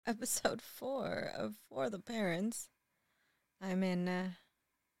episode 4 of For the Parents. I'm in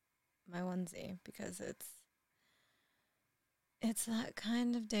my onesie because it's that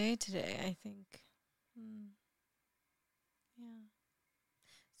kind of day today, I think. Yeah.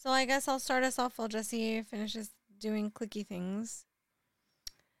 So I guess I'll start us off while Jesse finishes doing clicky things.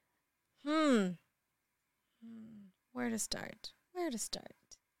 Hmm. Where to start?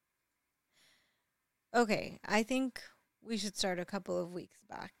 Okay, I think we should start a couple of weeks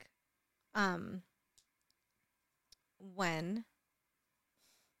back. When,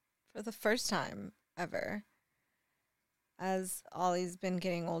 for the first time ever, as Ollie's been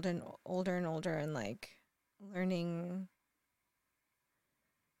getting older and like learning,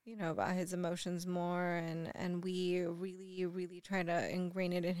 about his emotions more, and we really, really try to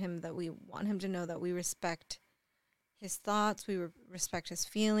ingrain it in him that we want him to know that we respect his thoughts, we respect his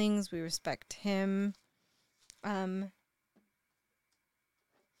feelings, we respect him.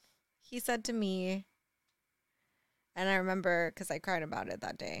 He said to me, and I remember because I cried about it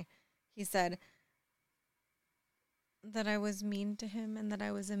that day, he said that I was mean to him and that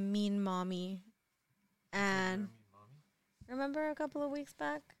I was a mean mommy. And remember a couple of weeks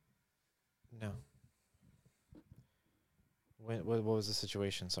back? No. What was the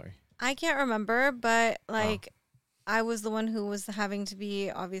situation? Sorry. I can't remember, but I was the one who was having to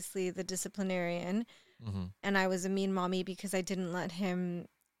be obviously the disciplinarian. Mm-hmm. And I was a mean mommy because I didn't let him.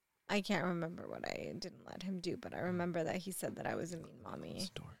 I can't remember what I didn't let him do, but I remember that he said that I was a mean mommy.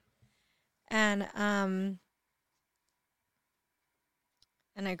 And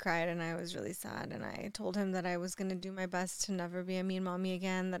I cried and I was really sad, and I told him that I was going to do my best to never be a mean mommy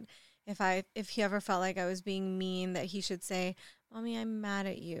again, that if he ever felt like I was being mean, that he should say, "Mommy, I'm mad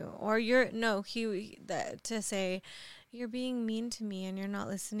at you." Or to say, "You're being mean to me and you're not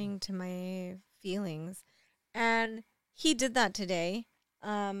listening to my feelings." And he did that today.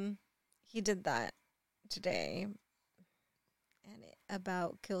 He did that today, and it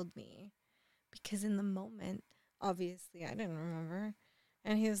about killed me because in the moment, obviously, I didn't remember.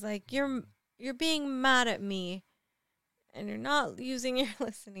 And he was like, "You're being mad at me, and you're not using your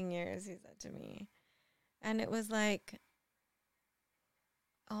listening ears," he said to me. And it was like,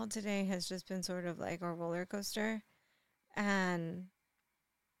 all today has just been sort of like a roller coaster. And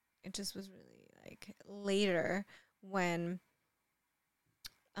it just was really like later when,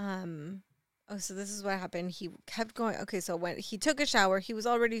 so this is what happened. He kept going. Okay, so when he took a shower, he was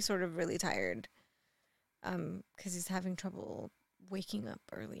already sort of really tired, because he's having trouble waking up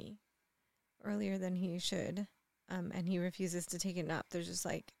earlier than he should. And he refuses to take a nap. There's just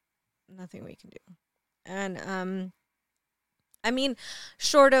like nothing we can do. And I mean,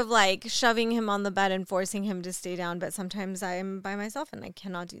 short of like shoving him on the bed and forcing him to stay down, but sometimes I'm by myself and I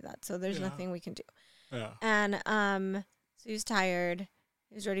cannot do that. So there's nothing we can do. Yeah. And so he was tired.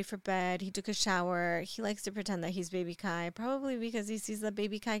 He was ready for bed. He took a shower. He likes to pretend that he's Baby Kai, probably because he sees that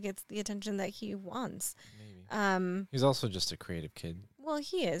Baby Kai gets the attention that he wants. Maybe. He's also just a creative kid. Well,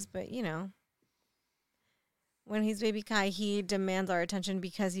 he is, but when he's Baby Kai, he demands our attention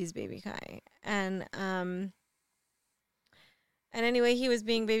because he's Baby Kai. And anyway, he was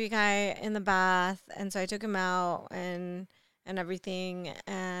being Baby Kai in the bath, and so I took him out and everything,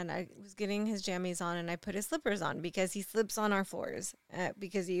 and I was getting his jammies on, and I put his slippers on because he slips on our floors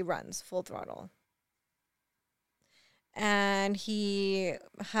because he runs full throttle. And he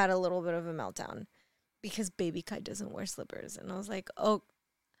had a little bit of a meltdown because Baby Kai doesn't wear slippers. And I was like, oh,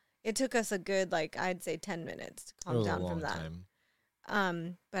 it took us a good, like, I'd say 10 minutes to calm down from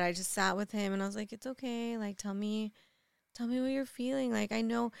that. But I just sat with him and I was like, it's okay. Like, tell me what you're feeling. Like, I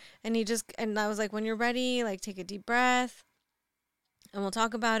know. And I was like, when you're ready, like, take a deep breath and we'll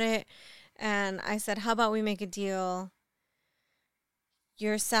talk about it. And I said, how about we make a deal?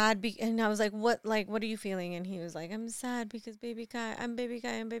 You're sad. And I was like, what are you feeling? And he was like, I'm sad because I'm Baby Kai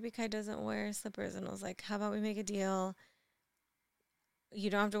and Baby Kai doesn't wear slippers. And I was like, how about we make a deal? You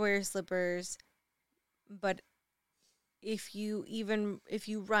don't have to wear your slippers, but if you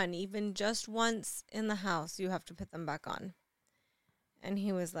run even just once in the house, you have to put them back on. And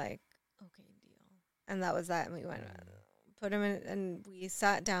he was like, okay, deal. And that was that. And we went, put him in, and we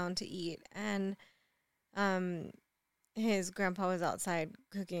sat down to eat. And his grandpa was outside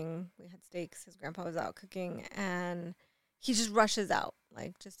cooking. We had steaks. His grandpa was out cooking, and he just rushes out,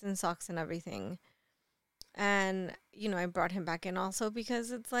 like just in socks and everything. And, I brought him back in also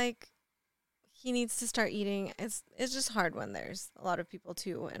because it's like he needs to start eating. It's just hard when there's a lot of people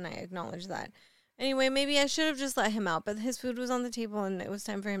too, and I acknowledge that. Anyway, maybe I should have just let him out, but his food was on the table and it was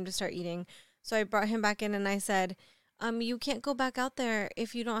time for him to start eating. So I brought him back in and I said, you can't go back out there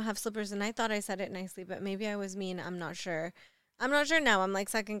if you don't have slippers. And I thought I said it nicely, but maybe I was mean. I'm not sure. I'm not sure now. I'm like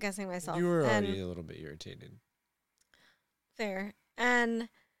second guessing myself. You were already a little bit irritated. Fair. And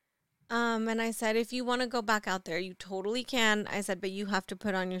I said, if you want to go back out there, you totally can. I said, but you have to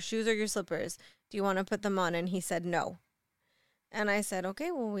put on your shoes or your slippers. Do you want to put them on? And he said no. And I said,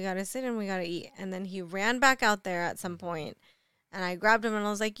 okay, well, we got to sit and we got to eat. And then he ran back out there at some point, and I grabbed him and I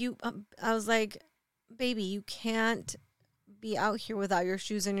was like, baby, you can't be out here without your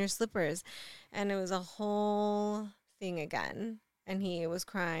shoes and your slippers. And it was a whole thing again. And he was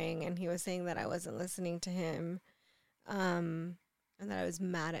crying and he was saying that I wasn't listening to him. And that I was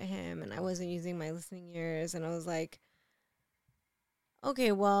mad at him and I wasn't using my listening ears. And I was like,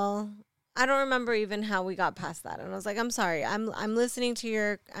 okay, well, I don't remember even how we got past that. And I was like, I'm sorry. I'm listening to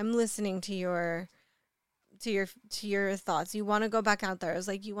your thoughts. You want to go back out there. I was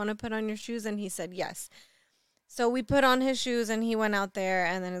like, you want to put on your shoes? And he said, yes. So we put on his shoes and he went out there,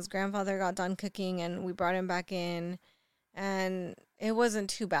 and then his grandfather got done cooking and we brought him back in, and it wasn't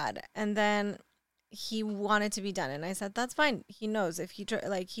too bad. And then he wanted to be done. And I said, that's fine. He knows if he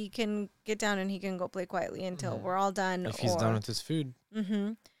he can get down and he can go play quietly until we're all done. If he's done with his food.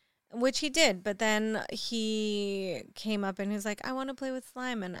 Mm-hmm. Which he did. But then he came up and he was like, I want to play with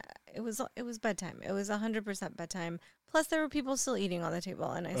slime. And it was bedtime. It was 100% bedtime. Plus there were people still eating on the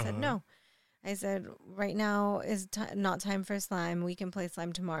table. And I said, no. I said, right now is not time for slime. We can play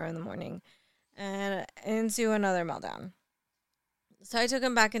slime tomorrow in the morning. And into another meltdown. So I took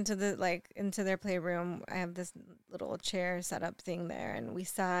him back into their playroom. I have this little chair set up thing there, and we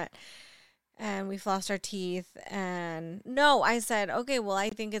sat and we flossed our teeth. And no, I said, okay, well, I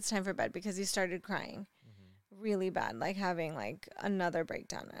think it's time for bed, because he started crying really bad, like having like another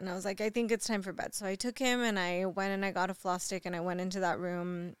breakdown. And I was like, I think it's time for bed. So I took him and I went and I got a floss stick and I went into that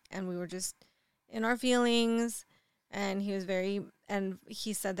room, and we were just in our feelings. And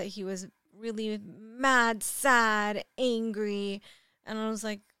he said that he was really mad, sad, angry. And I was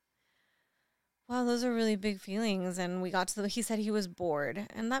like, wow, those are really big feelings. And we got to he said he was bored.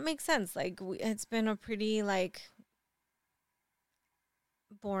 And that makes sense. Like, it's been a pretty, like,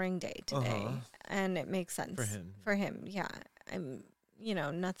 boring day today. And it makes sense. For him, yeah.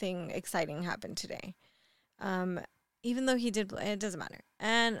 Nothing exciting happened today. Even though he did, it doesn't matter.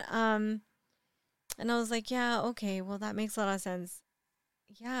 And I was like, yeah, okay, well, that makes a lot of sense.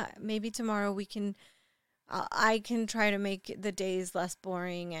 Yeah, maybe tomorrow I can try to make the days less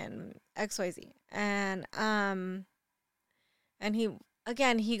boring and XYZ. And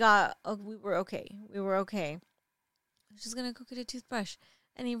he got, we were okay. I was just going to go get a toothbrush.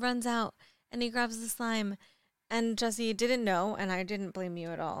 And he runs out and he grabs the slime. And Jesse didn't know, and I didn't blame you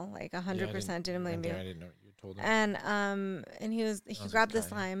at all. Like 100% didn't blame you. I didn't know what you told him. And he grabbed the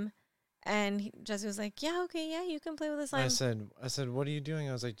slime. And Jesse was like, yeah, okay, yeah, you can play with the slime. I said, what are you doing?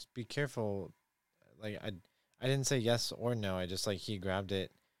 I was like, just be careful. Like, I didn't say yes or no. I just, like, he grabbed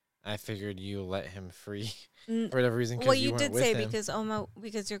it. I figured you let him free for whatever reason. Well, you did say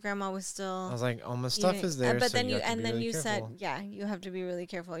because your grandma was still. I was like, my stuff is there. But so then you said, yeah, you have to be really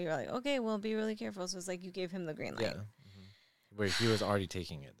careful. You're like, okay, well, be really careful. So it's like you gave him the green light. Yeah. Where he was already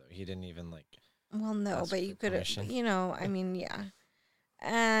taking it, though. He didn't even, like. Well, no, but you could have, I mean, yeah.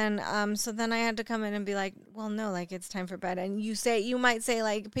 And so then I had to come in and be like, well, no, like, it's time for bed. And you might say,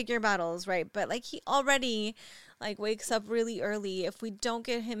 like, pick your battles, right? But, like, he already, like, wakes up really early. If we don't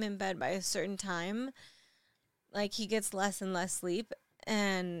get him in bed by a certain time, like, he gets less and less sleep.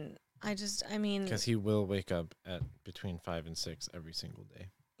 And because he will wake up at between 5 and 6 every single day.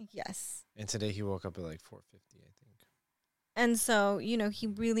 Yes. And today he woke up at, like, 4:50, I think. And so, he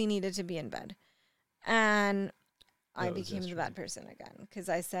really needed to be in bed. And I became the bad person again, because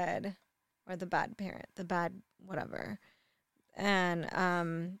I said, or the bad parent, the bad whatever. And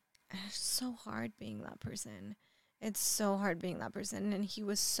it's so hard being that person. It's so hard being that person. And he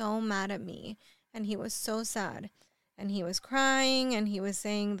was so mad at me, and he was so sad, and he was crying, and he was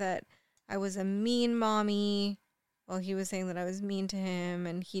saying that I was a mean mommy. Well, he was saying that I was mean to him,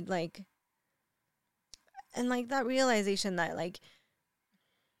 and he'd like, and like that realization that like,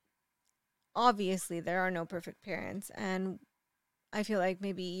 obviously there are no perfect parents, and I feel like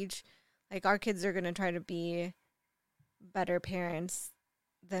maybe our kids are going to try to be better parents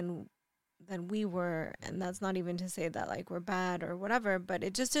than we were. And that's not even to say that like we're bad or whatever, but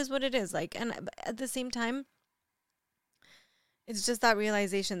it just is what it is. Like, and at the same time, it's just that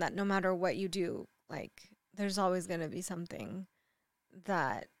realization that no matter what you do, like, there's always going to be something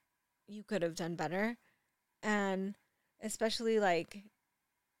that you could have done better. And especially like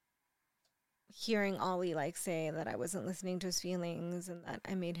hearing Ollie like say that I wasn't listening to his feelings and that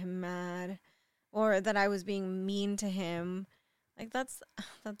I made him mad, or that I was being mean to him. Like that's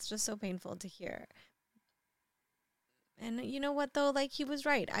just so painful to hear. And you know what, though? Like, he was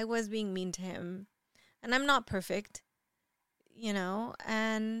right. I was being mean to him. And I'm not perfect,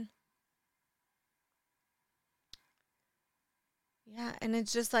 and yeah, and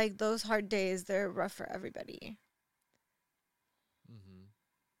it's just like those hard days, they're rough for everybody. Mm-hmm.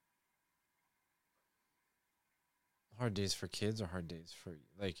 Hard days for kids or hard days for,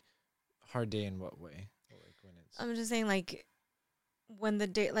 like, hard day in what way? Like when it's I'm just saying, like, when the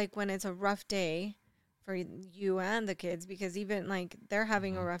day, like, when it's a rough day for you and the kids, because even like they're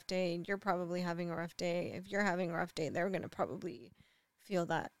having a rough day, you're probably having a rough day. If you're having a rough day, they're going to probably feel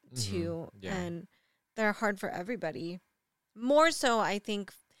that too. Yeah. And they're hard for everybody. More so, I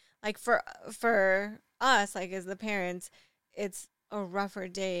think, like for us, like as the parents, it's a rougher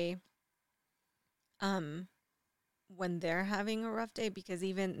day when they're having a rough day, because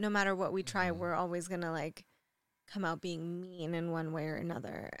even no matter what we try, we're always going to like come out being mean in one way or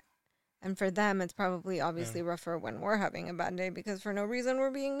another. And for them, it's probably obviously rougher when we're having a bad day, because for no reason we're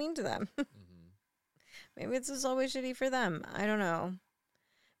being mean to them. Maybe it's just always shitty for them. I don't know.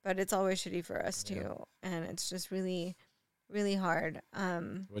 But it's always shitty for us too. And it's just really, really hard.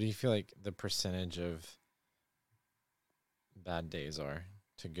 What do you feel like the percentage of bad days are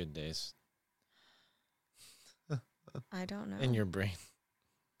to good days? I don't know. In your brain.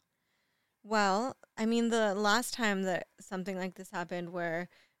 Well, I mean, the last time that something like this happened, where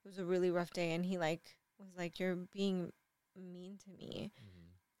it was a really rough day and he like was like, "You're being mean to me."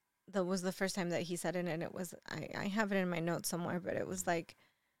 That was the first time that he said it, and it was, I have it in my notes somewhere, but it was like,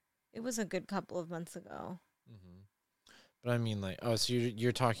 it was a good couple of months ago. But I mean, like, oh, so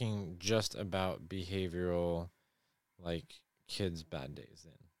you're talking just about behavioral, like, kids' bad days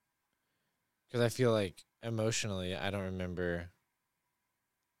then? Because I feel like emotionally, I don't remember.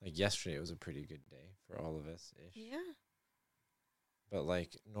 Like, yesterday was a pretty good day for all of us ish. Yeah. But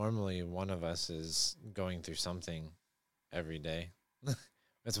like, normally one of us is going through something every day.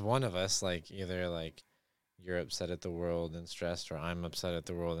 It's one of us, like, either like you're upset at the world and stressed, or I'm upset at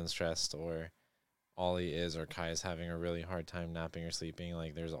the world and stressed, or Ollie is, or Kai is having a really hard time napping or sleeping.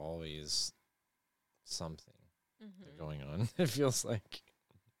 Like, there's always something going on. It feels like.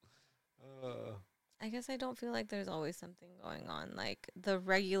 I guess I don't feel like there's always something going on. Like the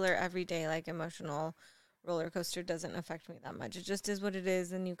regular everyday, like emotional roller coaster doesn't affect me that much. It just is what it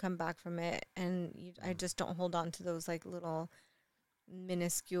is, and you come back from it, and I just don't hold on to those like little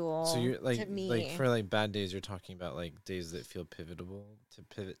minuscule. So you're like, to me. like for like bad days, you're talking about like days that feel pivotal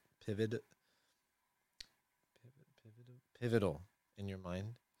in your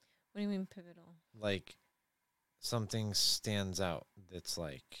mind. What do you mean pivotal? Like something stands out that's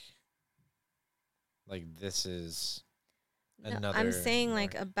like this is another. I'm saying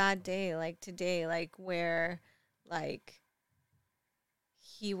like a bad day, like today, like where like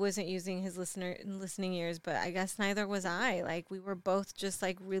he wasn't using his listening ears, but I guess neither was I. Like we were both just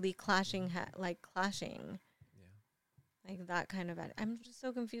like really clashing. Yeah. Like that kind of. I'm just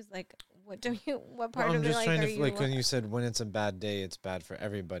so confused. Like, what part of it? I'm just trying to, like, when you said when it's a bad day, it's bad for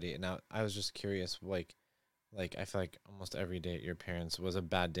everybody. And now I was just curious, like I feel like almost every day at your parents' was a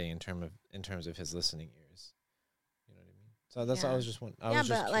bad day in terms of his listening ears. You know what I mean? So that's what I was just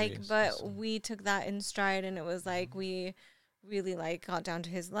wondering. But we took that in stride, and it was like we really like got down to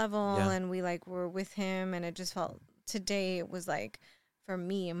his level, and we like were with him, and it just felt today it was like for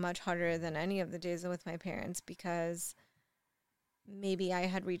me much harder than any of the days with my parents, because maybe I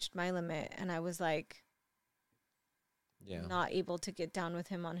had reached my limit and I was like not able to get down with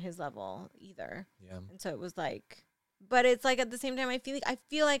him on his level either. Yeah. And so it was like, but it's like at the same time, I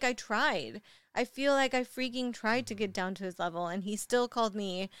feel like I tried. I feel like I freaking tried to get down to his level, and he still called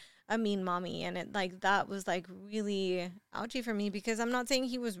me a mean mommy. And it like, that was like really ouchy for me, because I'm not saying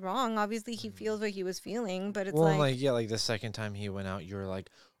he was wrong. Obviously he feels what he was feeling, but it's like the second time he went out, you were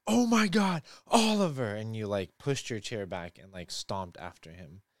like, "Oh my God, Oliver." And you like pushed your chair back and like stomped after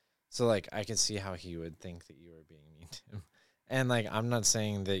him. So like, I could see how he would think that you were being mean to him. And like, I'm not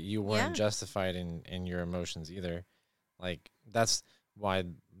saying that you weren't justified in your emotions either. Like, that's why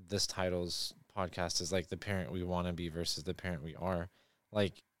this title's podcast is like the parent we want to be versus the parent we are.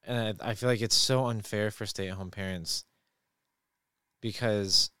 Like, and I feel like it's so unfair for stay-at-home parents,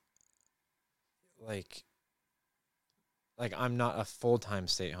 because like I'm not a full-time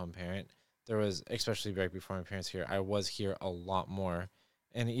stay-at-home parent. There was, especially right before my parents here, I was here a lot more.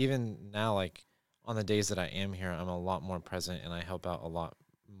 And even now, like on the days that I am here, I'm a lot more present, and I help out a lot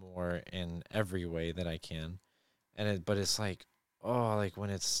more in every way that I can. But it's like, oh, like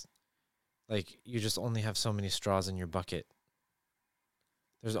when it's like you just only have so many straws in your bucket.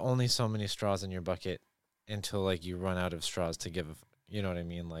 There's only so many straws in your bucket until like you run out of straws to give. You know what I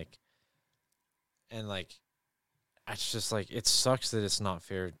mean? Like, and like, it's just like, it sucks that it's not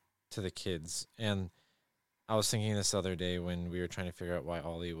fair to the kids. And I was thinking this other day when we were trying to figure out why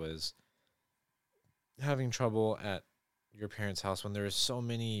Ollie was having trouble at your parents' house, when there was so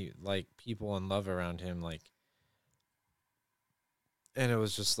many like people and love around him, like, and it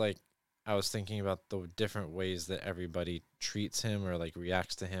was just like, I was thinking about the different ways that everybody treats him or like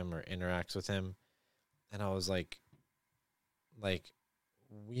reacts to him or interacts with him. And I was like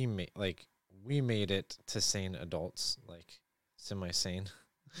we made it to sane adults, like semi-sane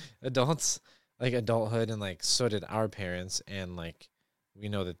adults, like adulthood, and like so did our parents. And like, we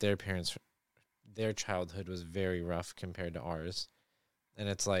know that their childhood was very rough compared to ours. And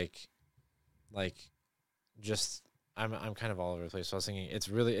it's like just, I'm kind of all over the place. So I was thinking,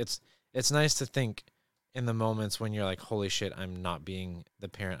 it's nice to think in the moments when you're like, holy shit, I'm not being the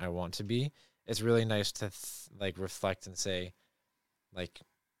parent I want to be. It's really nice to like reflect and say, like,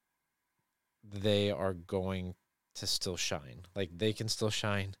 they are going to still shine. Like, they can still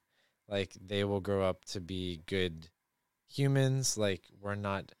shine. Like, they will grow up to be good humans. Like, we're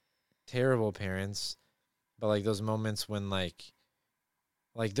not terrible parents, but like those moments when like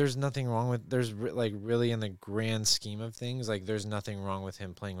there's nothing wrong with, like really in the grand scheme of things, like there's nothing wrong with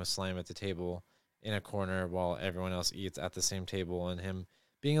him playing with slime at the table in a corner while everyone else eats at the same table, and him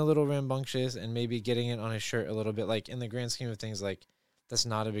being a little rambunctious and maybe getting it on his shirt a little bit. Like, in the grand scheme of things, like, that's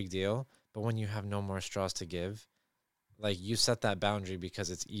not a big deal. But when you have no more straws to give, like, you set that boundary because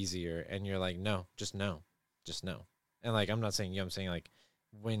it's easier, and you're like, no, just no, just no. And like, I'm not saying you, I'm saying like,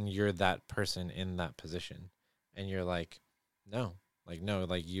 when you're that person in that position and you're like, no, like, no,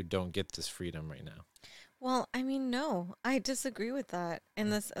 like, you don't get this freedom right now. Well, I mean, no, I disagree with that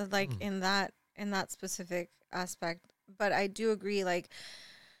in this, like, in that specific aspect. But I do agree, like,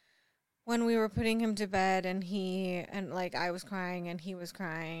 when we were putting him to bed and like I was crying and he was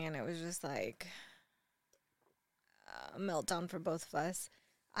crying and it was just like a meltdown for both of us.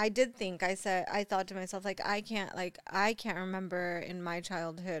 I did think, I thought to myself, like, I can't remember in my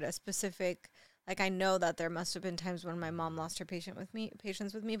childhood a specific, like, I know that there must have been times when my mom lost her patience with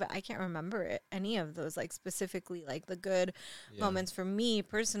me, but I can't remember any of those, like, specifically, like, the good moments for me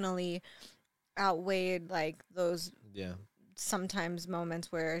personally outweighed, like, those sometimes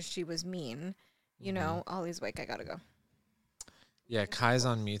moments where she was mean. You know, Ollie's like, I gotta go. Yeah, Kai's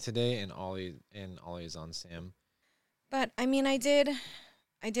on me today, and Ollie's on Sam. But I mean, I did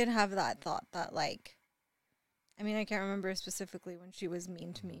have that thought that, like, I mean, I can't remember specifically when she was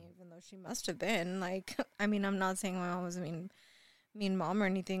mean to me, even though she must have been. Like, I mean, I'm not saying my mom was a mean mom or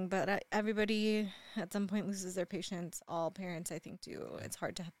anything, but everybody at some point loses their patience. All parents, I think, do. It's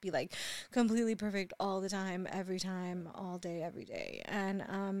hard to be like completely perfect all the time, every time, all day, every day. And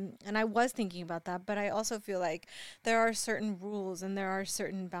I was thinking about that, but I also feel like there are certain rules and there are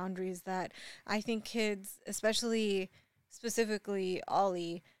certain boundaries that I think kids, especially specifically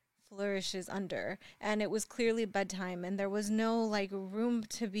Ollie, flourishes under. And it was clearly bedtime, and there was no like room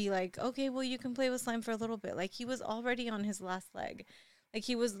to be like, okay, well, you can play with slime for a little bit. Like, he was already on his last leg. Like,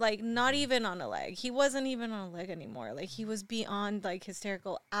 he was like not even on a leg. He wasn't even on a leg anymore. Like, he was beyond like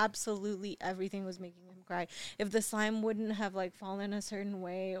hysterical. Absolutely everything was making him cry. If the slime wouldn't have like fallen a certain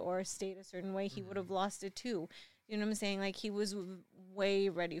way or stayed a certain way, he would have lost it too. You know what I'm saying? Like, he was way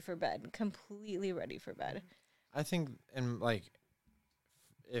ready for bed, completely ready for bed. I think, and like,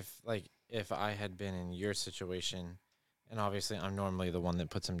 if I had been in your situation, and obviously I'm normally the one that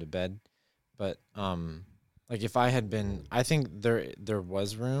puts him to bed, but like, if I had been, I think there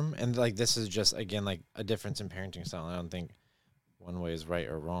was room, and like, this is just, again, like a difference in parenting style. I don't think one way is right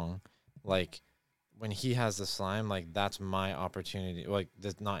or wrong. Like, when he has the slime, like, that's my opportunity. Like,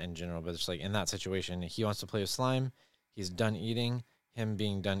 that's not in general, but it's like in that situation, he wants to play with slime. He's done eating. Him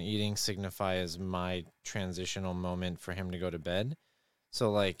being done eating signifies my transitional moment for him to go to bed. So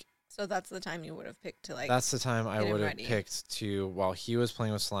like, so that's the time you would have picked to like. That's the time I would have picked to, while he was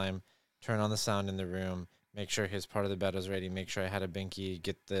playing with slime, turn on the sound in the room, make sure his part of the bed was ready, make sure I had a binky,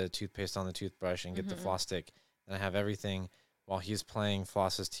 get the toothpaste on the toothbrush, and get the floss stick, and I have everything while he's playing,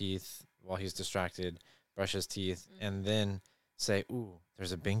 floss his teeth while he's distracted, brush his teeth, and then say, "Ooh,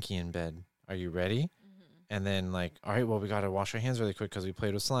 there's a binky in bed. Are you ready?" And then like, all right, well, we got to wash our hands really quick because we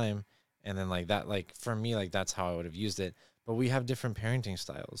played with slime, and then like that, like for me, like that's how I would have used it. But we have different parenting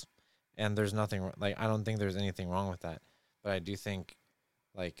styles. And there's nothing, like, I don't think there's anything wrong with that. But I do think,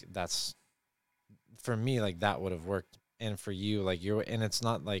 like, that's, for me, like, that would have worked. And for you, like, and it's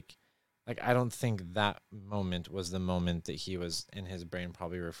not like, I don't think that moment was the moment that he was in his brain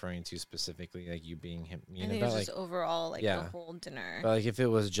probably referring to specifically, like, you being mean about. It was just overall, like, the whole dinner. But, like, if it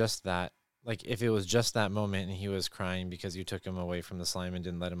was just that moment and he was crying because you took him away from the slime and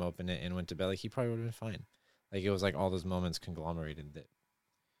didn't let him open it and went to bed, like, he probably would have been fine. Like, it was like all those moments conglomerated that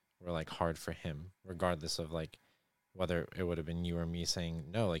were like hard for him, regardless of like whether it would have been you or me saying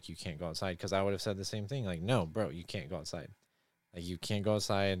no, like you can't go outside, because I would have said the same thing, like, no, bro, you can't go outside. Like, you can't go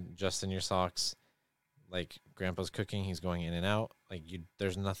outside just in your socks. Like, grandpa's cooking, he's going in and out. Like,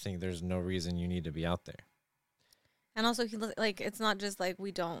 there's no reason you need to be out there. And also, like, it's not just like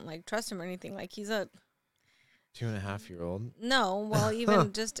we don't like trust him or anything. Like, he's a 2.5-year-old. No, well,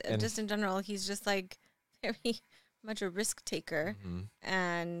 even just in general, he's just like very much a risk taker,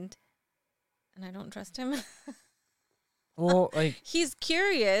 and I don't trust him. Well, like, he's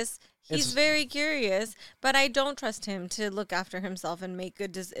curious. He's very curious, but I don't trust him to look after himself and make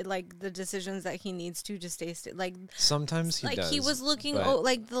good the decisions that he needs to stay like. Sometimes he does. He was looking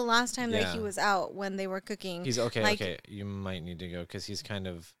like the last time that he was out when they were cooking. He's okay. Okay, you might need to go because he's kind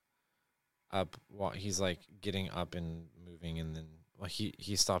of up. He's like getting up and moving, and then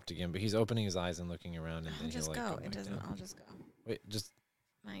he stopped again, but he's opening his eyes and looking around, and then just he'll go. Like, It doesn't. I'll just go. Wait, just.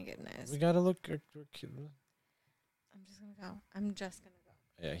 My goodness. We gotta look. I'm just gonna go. I'm just gonna go.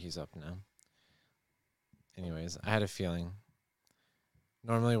 Yeah, he's up now. Anyways, I had a feeling.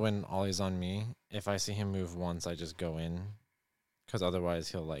 Normally when Ollie's on me, if I see him move once, I just go in. Because otherwise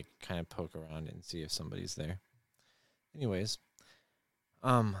he'll like kind of poke around and see if somebody's there. Anyways.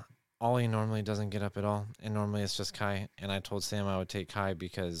 Ollie normally doesn't get up at all. And normally it's just Kai. And I told Sam I would take Kai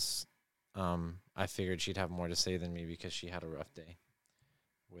because I figured she'd have more to say than me because she had a rough day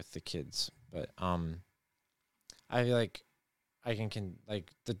with the kids. But I feel like I can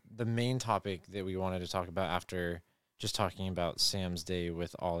like the main topic that we wanted to talk about after just talking about Sam's day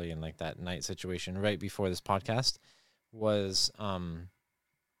with Ollie and like that night situation right before this podcast was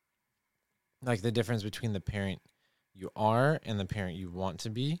like the difference between the parent you are and the parent you want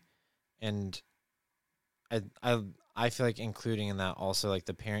to be. And I feel like including in that also like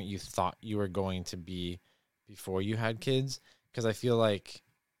the parent you thought you were going to be before you had kids, because I feel like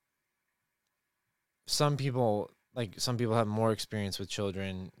some people have more experience with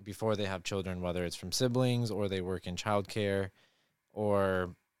children before they have children, whether it's from siblings or they work in childcare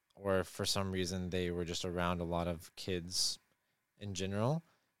or for some reason they were just around a lot of kids in general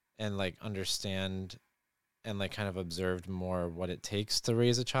and like understand and like kind of observed more what it takes to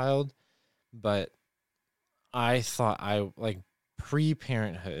raise a child. But I thought I like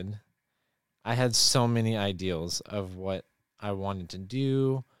pre-parenthood, I had so many ideals of what I wanted to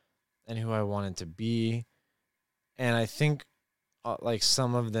do and who I wanted to be. And I think like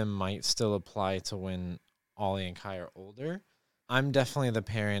some of them might still apply to when Ollie and Kai are older. I'm definitely the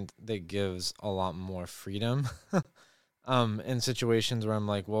parent that gives a lot more freedom in situations where I'm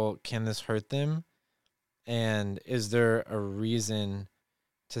like, well, can this hurt them? And is there a reason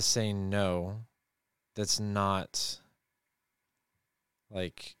to say no that's not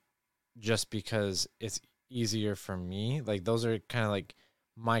like just because it's easier for me? Like those are kind of like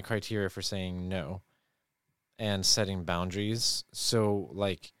my criteria for saying no and setting boundaries. So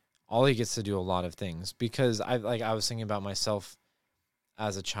like Ollie gets to do a lot of things because I was thinking about myself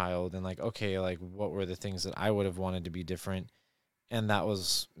as a child and like, okay, like what were the things that I would have wanted to be different? And that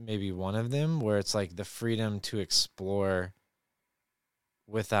was maybe one of them, where it's like the freedom to explore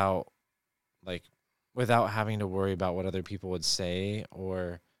without having to worry about what other people would say,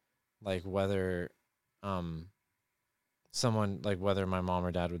 or like whether whether my mom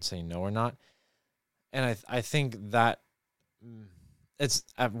or dad would say no or not. And I think that it's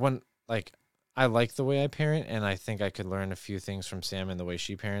at one, like, I like the way I parent, and I think I could learn a few things from Sam and the way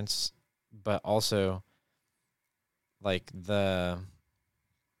she parents, but also like the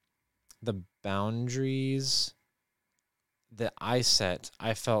boundaries that I set,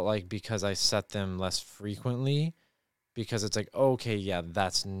 I felt like because I set them less frequently, because it's like, okay, yeah,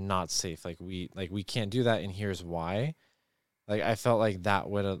 that's not safe. Like we can't do that, and here's why. Like I felt like that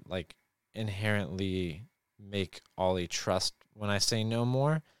would like inherently make Ollie trust when I say no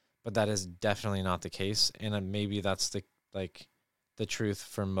more, but that is definitely not the case. And maybe that's the truth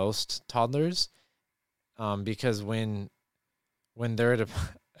for most toddlers, because when they're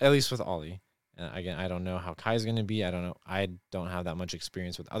at least with Ollie, and again, I don't know how Kai's going to be. I don't know. I don't have that much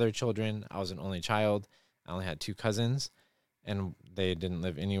experience with other children. I was an only child. I only had 2 cousins, and they didn't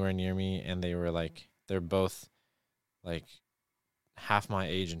live anywhere near me, and they're both like half my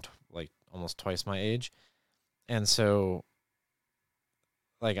age and like almost twice my age. And so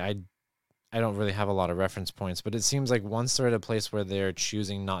like I don't really have a lot of reference points, but it seems like once they're at a place where they're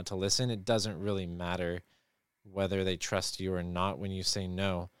choosing not to listen, it doesn't really matter whether they trust you or not. When you say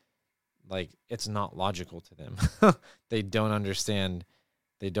no, like it's not logical to them. They don't understand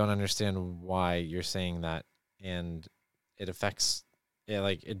why you're saying that, and it affects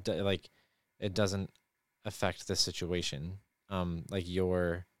it. It doesn't affect the situation. Like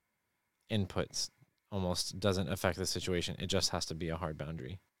your inputs almost doesn't affect the situation. It just has to be a hard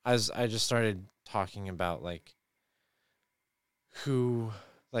boundary. As I just started talking about like who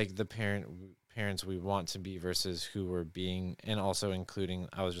like the parents we want to be versus who we're being, and also including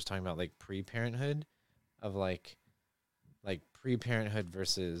I was just talking about like pre-parenthood of like pre-parenthood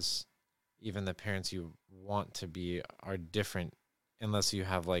versus even the parents you want to be are different unless you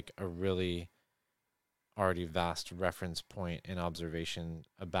have like a really already vast reference point and observation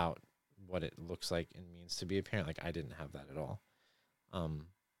about what it looks like and means to be a parent. Like I didn't have that at all.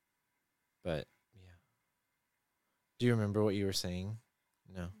 But yeah. Do you remember what you were saying?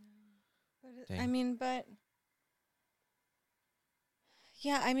 No. But I mean, but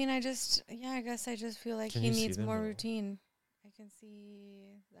yeah, I mean, I guess I just feel like he needs more routine. I can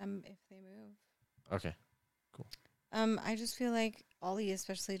see them if they move. Okay, cool. I just feel like Ollie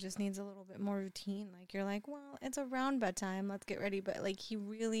especially just needs a little bit more routine. Like you're like, well, it's around bedtime, let's get ready. But like he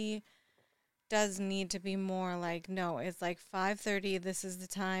really does need to be more like, no, it's like 5:30. This is the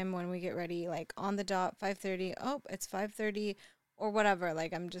time when we get ready. Like on the dot, 5:30. Oh, it's 5:30 or whatever.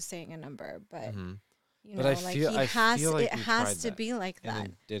 Like I'm just saying a number, but. You know, like it has to be like that. And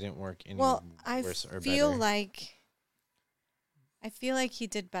it didn't work any worse or better. I feel like he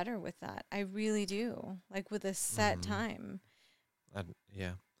did better with that. I really do. Like with a set time.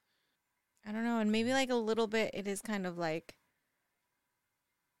 Yeah. I don't know. And maybe like a little bit, it is kind of like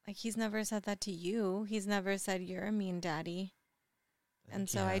he's never said that to you. He's never said you're a mean daddy. And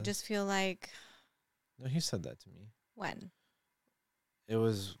so I just feel like. No, he said that to me. When? It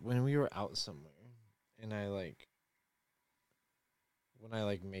was when we were out somewhere. And when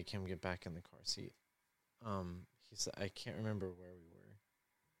I make him get back in the car seat, he said, I can't remember where we were,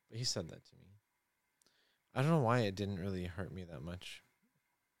 but he said that to me. I don't know why it didn't really hurt me that much.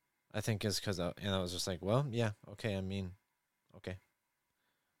 I think it's because I was just like, well, yeah, okay, I mean, okay.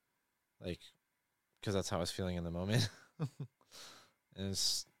 Like, because that's how I was feeling in the moment. And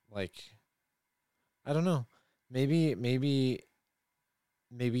it's like, I don't know, maybe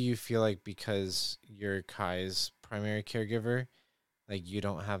you feel like because you're Kai's primary caregiver, like you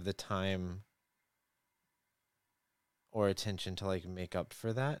don't have the time or attention to like make up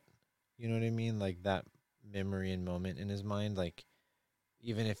for that. You know what I mean? Like that memory and moment in his mind. Like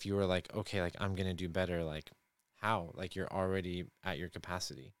even if you were like, okay, like I'm going to do better, like how? Like you're already at your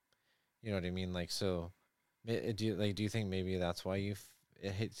capacity. You know what I mean? Like, so do you think maybe that's why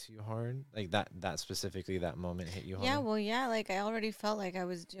it hits you hard? Like that specifically, that moment hit you hard? Yeah, well, yeah, like I already felt like I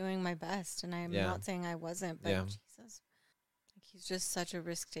was doing my best, and I'm not saying I wasn't, but Jesus, like he's just such a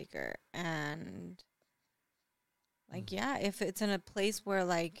risk taker. And like, yeah, if it's in a place where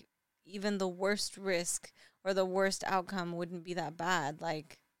like even the worst risk or the worst outcome wouldn't be that bad,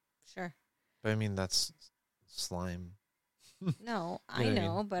 like, sure. But I mean, that's slime. No, I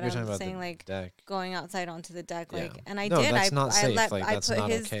know, but I'm saying like deck. Going outside onto the deck, like, and I did. That's not safe. I put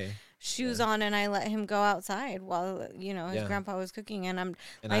his shoes on and I let him go outside while his grandpa was cooking, and I'm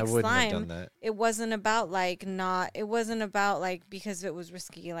and like I wouldn't have done that. It wasn't about like It wasn't about like because it was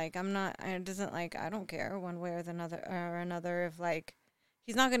risky. Like I'm not. It doesn't like I don't care one way or another if like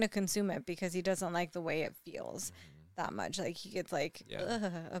he's not going to consume it because he doesn't like the way it feels. That much, like he gets like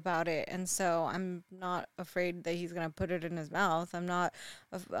about it, and so I'm not afraid that he's gonna put it in his mouth. I'm not.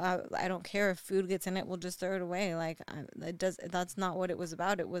 I don't care if food gets in it. We'll just throw it away. Like That's not what it was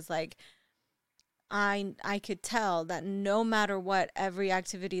about. It was like I could tell that no matter what, every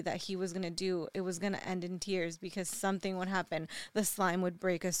activity that he was gonna do, it was gonna end in tears because something would happen. The slime would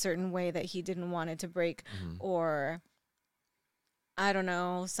break a certain way that he didn't want it to break, or I don't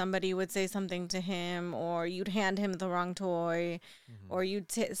know, somebody would say something to him, or you'd hand him the wrong toy, or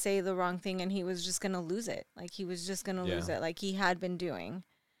you'd say the wrong thing, and he was just going to lose it. Like, he was just going to lose it, like he had been doing.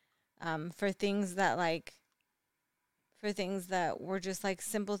 For things that were just, like,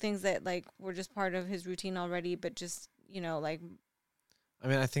 simple things that, like, were just part of his routine already, but just, like... I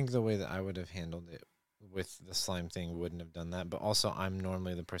mean, I think the way that I would have handled it with the slime thing wouldn't have done that, but also I'm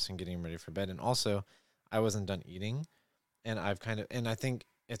normally the person getting ready for bed, and also I wasn't done eating. And I think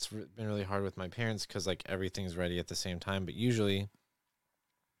it's been really hard with my parents because like everything's ready at the same time. But usually,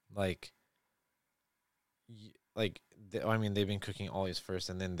 they've been cooking Ollie's first,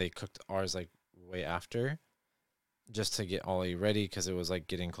 and then they cooked ours like way after, just to get Ollie ready because it was like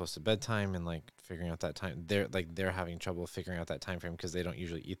getting close to bedtime and like figuring out that time. They're having trouble figuring out that time frame because they don't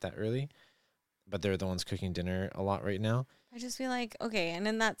usually eat that early, but they're the ones cooking dinner a lot right now. I just feel like okay, and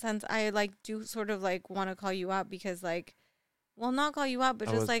in that sense, I like do sort of like want to call you out because like. Well, not call you out, but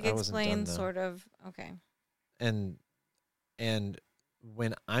just like explain sort of. Okay. And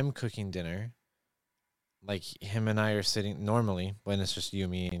when I'm cooking dinner, like him and I are sitting normally when it's just you,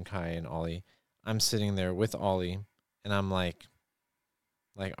 me, and Kai and Ollie. I'm sitting there with Ollie, and I'm like,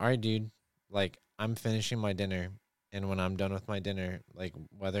 all right, dude, like I'm finishing my dinner, and when I'm done with my dinner, like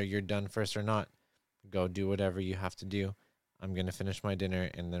whether you're done first or not, go do whatever you have to do. I'm gonna finish my dinner,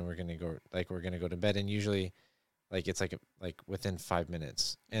 and then we're gonna go to bed. And usually, like it's like within 5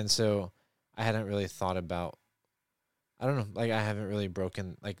 minutes. And so I hadn't really thought about. I don't know, like I haven't really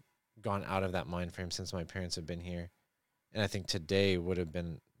gone out of that mind frame since my parents have been here, and I think today would have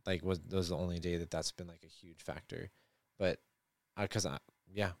been was the only day that's been like a huge factor, but because I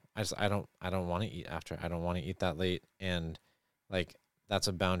don't want to eat after. I don't want to eat that late, and like that's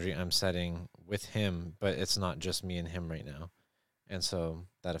a boundary I'm setting with him, but it's not just me and him right now, and so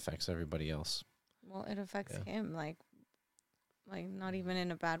that affects everybody else. Well, it affects him, like not even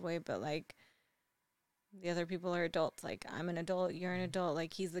in a bad way, but like the other people are adults. Like I'm an adult, you're an adult.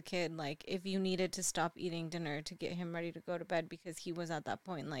 Like he's the kid. Like if you needed to stop eating dinner to get him ready to go to bed because he was at that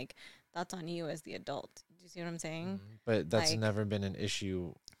point, like that's on you as the adult. Do you see what I'm saying? But that's never been an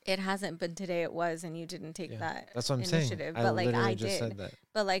issue. It hasn't, but today it was, and you didn't take that. That's what I'm initiative. saying. But like I just did. Said that.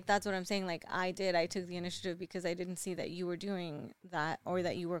 But like that's what I'm saying. Like I did. I took the initiative because I didn't see that you were doing that or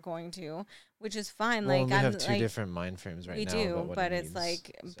that you were going to, which is fine. Well, like we have two different mind frames right now. We do, but it's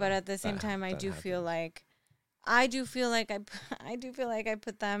like, but at the same time, I do feel like I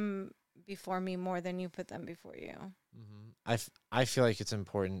put them before me more than you put them before you. Mm-hmm. I feel like it's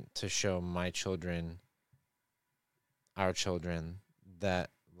important to show my children, our children, that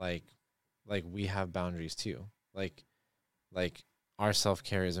like we have boundaries too. Like our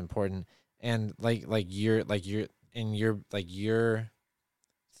self-care is important, and like your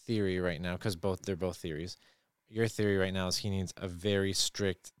theory right now, because they're both theories. Your theory right now is he needs a very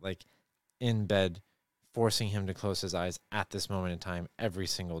strict, like in bed, forcing him to close his eyes at this moment in time every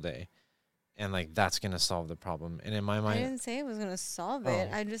single day. And like that's gonna solve the problem. And in my mind, I didn't say it was gonna solve it.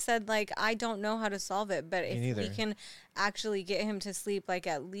 I just said like I don't know how to solve it. But if we can actually get him to sleep like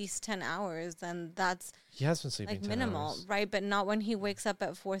at least 10 hours, then that's he has been sleeping like 10 minimal, hours. Right? But not when he wakes up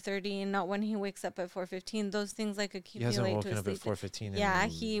at 4:30, and not when he wakes up at 4:15. Those things like accumulate. He hasn't woken up at 4:15. Yeah,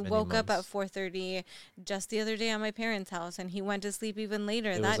 he woke up at 4:30 just the other day at my parents' house, and he went to sleep even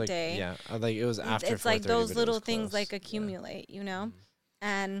later that day. Yeah, like it was after. It's like those little things like accumulate, you know,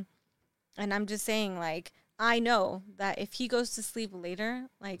 And I'm just saying, like, I know that if he goes to sleep later,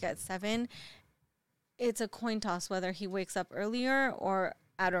 like at 7, it's a coin toss whether he wakes up earlier or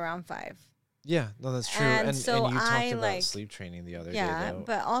at around 5. Yeah, no, that's true. And so and you talked about sleep training the other day. Yeah,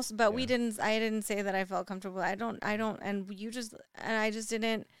 but I didn't say that I felt comfortable. I don't, and I just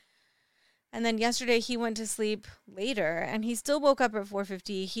didn't. And then yesterday he went to sleep later, and he still woke up at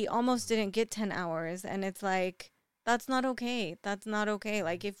 4:50. He almost didn't get 10 hours, and it's like, that's not okay. That's not okay.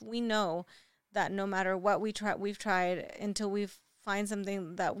 Like if we know that no matter what we've tried until we find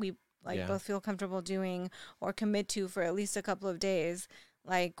something that we both feel comfortable doing or commit to for at least a couple of days,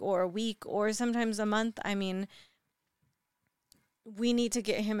 like, or a week or sometimes a month. I mean, we need to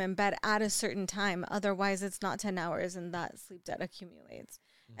get him in bed at a certain time. Otherwise it's not 10 hours and that sleep debt accumulates.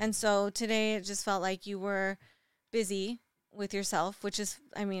 Mm-hmm. And so today it just felt like you were busy with yourself, which is,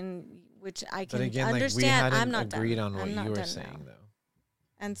 I mean, which I can understand. I'm not agreed on what you were saying though.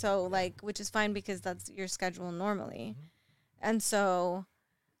 And so which is fine because that's your schedule normally. Mm-hmm. And so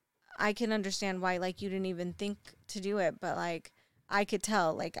I can understand why you didn't even think to do it, but I could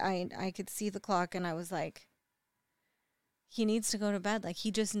tell, I could see the clock and I was like, he needs to go to bed.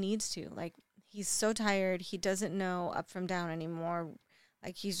 He just needs to. He's so tired. He doesn't know up from down anymore.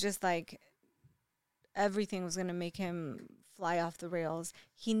 He's just everything was going to make him fly off the rails.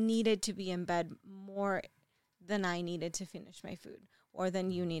 He needed to be in bed more than I needed to finish my food or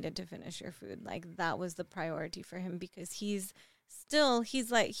than you needed to finish your food. That was the priority for him because he's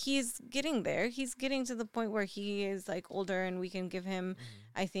getting there. He's getting to the point where he is older and we can give him,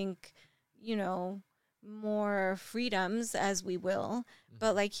 I think, more freedoms as we will,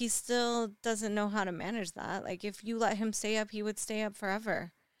 but he still doesn't know how to manage that. If you let him stay up, he would stay up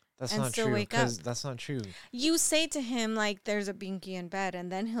forever. That's not true, because that's not true. You say to him there's a binky in bed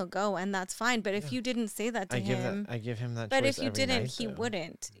and then he'll go and that's fine, but if you didn't say that to him, I give him that but choice. But if you didn't, he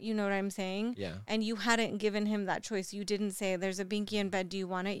wouldn't. You know what I'm saying? Yeah. And you hadn't given him that choice. You didn't say there's a binky in bed, do you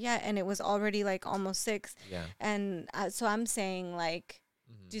want it yet? And it was already almost 6. Yeah. And so I'm saying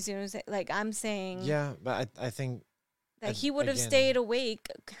do you see what I'm saying? I'm saying... Yeah, but I think... that he would have stayed awake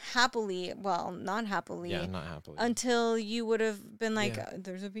happily. Well, not happily. Yeah, not happily. Until you would have been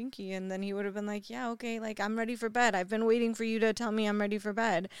there's a binky. And then he would have been yeah, okay, I'm ready for bed. I've been waiting for you to tell me I'm ready for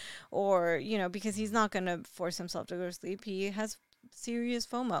bed. Or, because he's not going to force himself to go to sleep. He has serious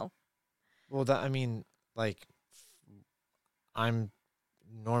FOMO. Well, like I'm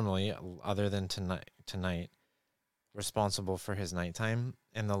normally, other than tonight responsible for his nighttime.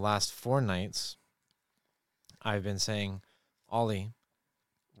 And the last 4 nights, I've been saying, Ollie,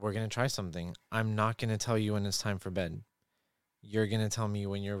 we're going to try something. I'm not going to tell you when it's time for bed. You're going to tell me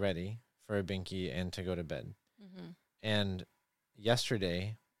when you're ready for a binky and to go to bed. Mm-hmm. And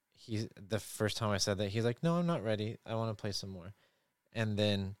yesterday, the first time I said that, he's like, no, I'm not ready. I want to play some more. And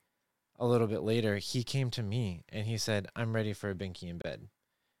then a little bit later, he came to me and he said, I'm ready for a binky in bed.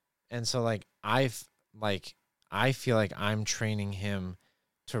 And so I feel like I'm training him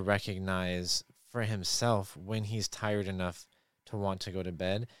to recognize for himself when he's tired enough to want to go to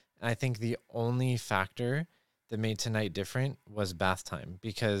bed. And I think the only factor that made tonight different was bath time,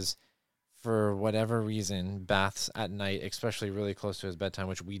 because for whatever reason, baths at night, especially really close to his bedtime,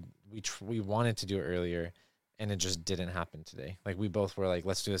 which we wanted to do earlier, and it just didn't happen today. Like, we both were like,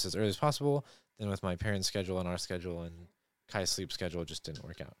 let's do this as early as possible. Then with my parents' schedule and our schedule and Kai's sleep schedule, it just didn't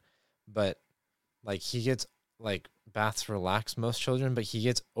work out. But like, he gets like baths relax most children, but he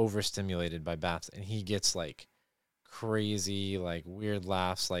gets overstimulated by baths, and he gets like crazy, like weird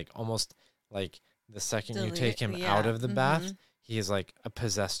laughs, like almost like the second you take him out of the bath, he is like a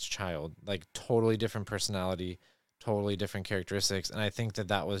possessed child, like totally different personality, totally different characteristics. And I think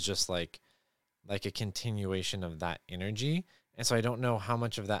that was just like a continuation of that energy. And so I don't know how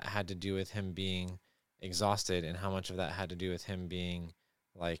much of that had to do with him being exhausted and how much of that had to do with him being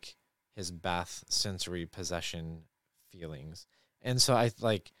like his bath sensory possession feelings. And so I'm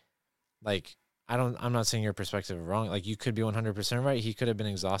not saying your perspective is wrong. Like, you could be 100% right. He could have been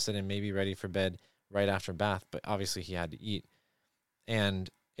exhausted and maybe ready for bed right after bath, but obviously he had to eat. And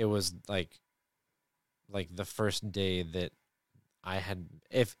it was like the first day that I had,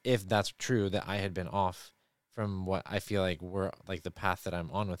 if that's true, that I had been off from what I feel like we're like the path that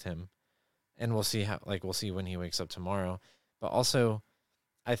I'm on with him. And we'll see we'll see when he wakes up tomorrow. But also,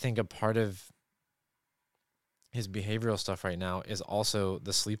 I think a part of his behavioral stuff right now is also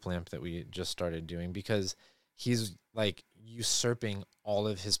the sleep lamp that we just started doing, because he's like usurping all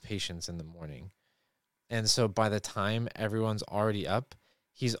of his patience in the morning. And so by the time everyone's already up,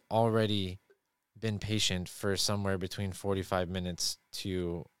 he's already been patient for somewhere between 45 minutes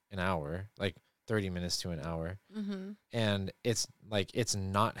to an hour, like 30 minutes to an hour. Mm-hmm. And it's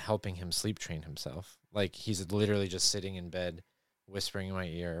not helping him sleep train himself. Like, he's literally just sitting in bed, whispering in my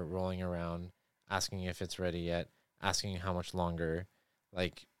ear, rolling around, asking if it's ready yet, asking how much longer.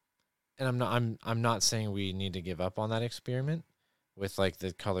 Like, and I'm not saying we need to give up on that experiment with like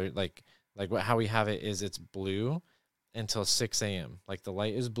the color, how we have it is it's blue until 6 a.m. Like, the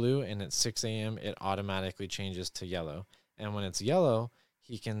light is blue, and at 6 a.m. it automatically changes to yellow. And when it's yellow,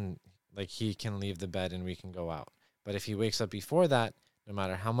 he can leave the bed and we can go out. But if he wakes up before that, no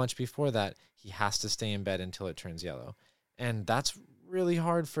matter how much before that, he has to stay in bed until it turns yellow. And that's really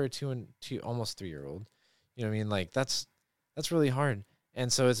hard for a 2 and 2, almost 3-year-old. You know what I mean? Like, that's really hard.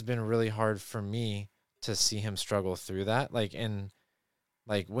 And so it's been really hard for me to see him struggle through that. Like, and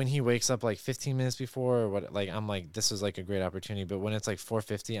like when he wakes up like 15 minutes before or what, like, I'm like, this is like a great opportunity. But when it's like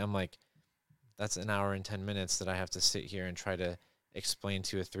 4:50, I'm like, that's an hour and 10 minutes that I have to sit here and try to explain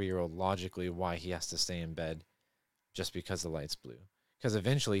to a 3-year-old logically why he has to stay in bed just because the light's blue. Because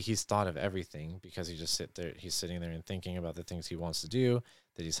eventually he's thought of everything, because he's sitting there and thinking about the things he wants to do,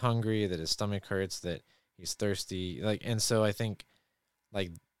 that he's hungry, that his stomach hurts, that he's thirsty. Like, and so I think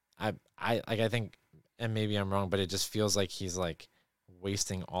like I think, and maybe I'm wrong, but it just feels like he's like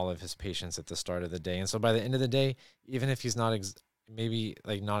wasting all of his patience at the start of the day. And so by the end of the day, even if he's not maybe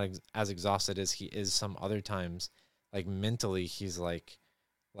like not as exhausted as he is some other times, like mentally he's like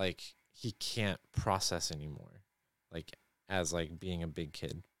he can't process anymore, like as like being a big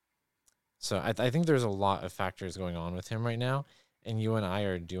kid. So I think there's a lot of factors going on with him right now, and you and I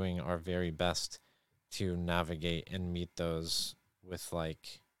are doing our very best to navigate and meet those with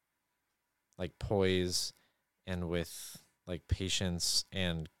like poise and with like patience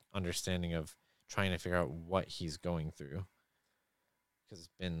and understanding of trying to figure out what he's going through, because it's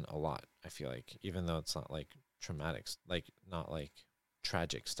been a lot. I feel like, even though it's not like traumatic, like not like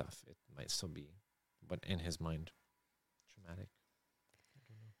tragic stuff, it might still be, but in his mind, traumatic.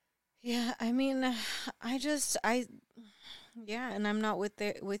 Yeah, I mean, yeah, and I'm not with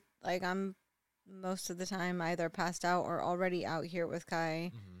like, I'm most of the time either passed out or already out here with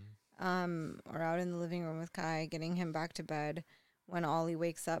Kai, or out in the living room with Kai, getting him back to bed when Ollie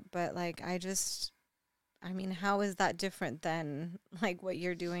wakes up. But like, I mean, how is that different than like what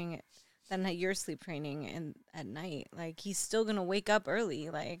you're doing, than your sleep training and at night? Like, he's still gonna wake up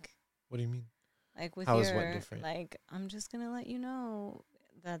early. Like, what do you mean? Like, with how is what different? Like, I'm just gonna let you know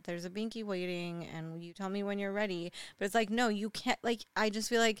that there's a binky waiting and you tell me when you're ready. But it's like, no, you can't. Like, I just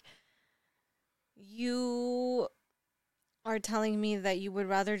feel like you are telling me that you would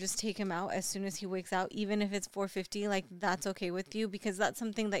rather just take him out as soon as he wakes out, even if it's 4:50. Like, that's okay with you, because that's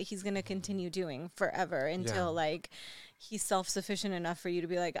something that he's going to continue doing forever until like he's self-sufficient enough for you to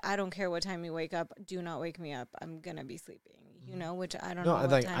be like, I don't care what time you wake up, do not wake me up, I'm going to be sleeping, you know, which I don't know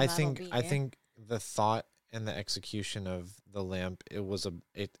what like, time I that'll think be. I think the thought and the execution of the lamp,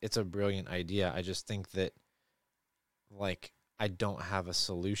 it's a brilliant idea. I just think that, like, I don't have a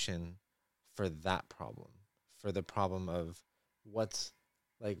solution for that problem, for the problem of what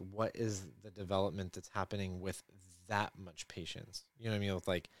is the development that's happening with that much patience. You know what I mean? With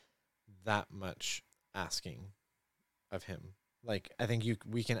like that much asking of him. Like, I think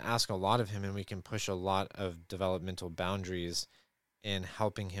we can ask a lot of him, and we can push a lot of developmental boundaries in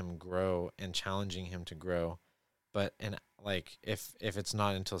helping him grow and challenging him to grow. But like, if it's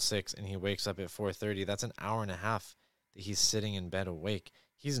not until 6 and he wakes up at 4:30, that's an hour and a half that he's sitting in bed awake.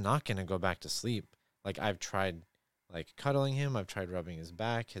 He's not going to go back to sleep. Like, I've tried like cuddling him, I've tried rubbing his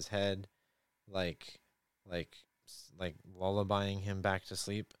back, his head, like like lullabying him back to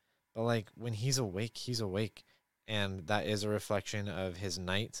sleep. But like, when he's awake, he's awake, and that is a reflection of his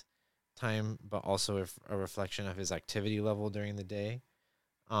night time, but also a reflection of his activity level during the day.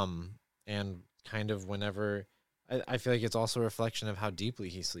 And kind of whenever I feel like it's also a reflection of how deeply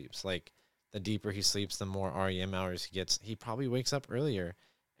he sleeps. Like, the deeper he sleeps, the more REM hours he gets. He probably wakes up earlier,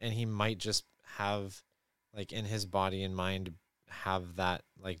 and he might just have, like, in his body and mind, have that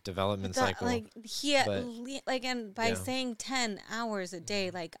like development cycle. Like, like, and by saying 10 hours a day,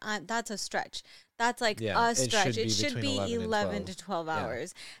 like, that's a stretch. That's like a stretch. It should be 11 to 12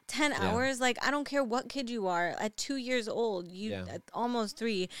 hours. 10 hours, like, I don't care what kid you are. At 2 years old, at almost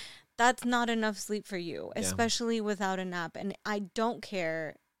 3, that's not enough sleep for you, especially without a nap. And I don't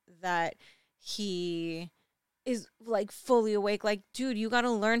care that he is like fully awake. Like, dude, you got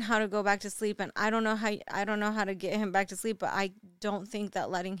to learn how to go back to sleep. And I don't know how to get him back to sleep, but I don't think that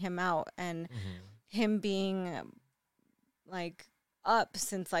letting him out and him being like up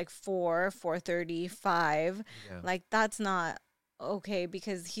since like 4:35, like, that's not okay,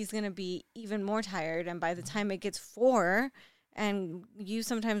 because he's going to be even more tired. And by the time it gets 4, and you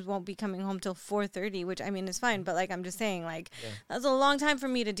sometimes won't be coming home till 4:30, which, I mean, is fine. But like, I'm just saying, like, that's a long time for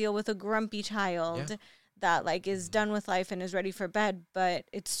me to deal with a grumpy child that like is done with life and is ready for bed, but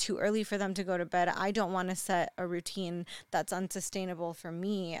it's too early for them to go to bed. I don't want to set a routine that's unsustainable for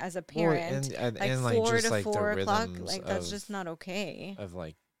me as a parent. And like, and 4 like, to like 4 o'clock, like, that's just not okay. Of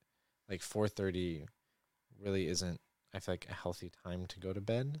like 4:30 really isn't, I feel like, a healthy time to go to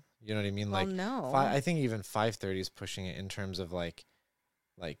bed. You know what I mean? Well, like, no. I think even 5:30 is pushing it in terms of like.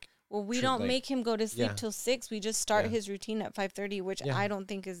 Well, we don't make him go to sleep till 6. We just start his routine at 5:30, which I don't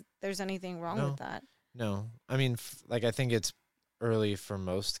think there's anything wrong with that. No, I mean, like, I think it's early for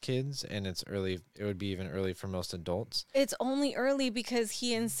most kids, and it would be even early for most adults. It's only early because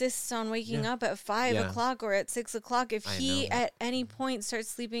he insists on waking up at 5 o'clock or at 6 o'clock. If he at any point starts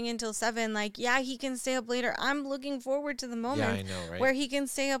sleeping until 7, like, he can stay up later. I'm looking forward to the moment where he can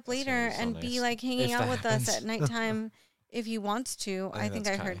stay up later and be like hanging out with us at nighttime if he wants to. I think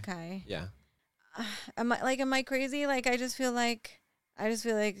I heard Kai. Yeah. Am I crazy? Like, I just feel like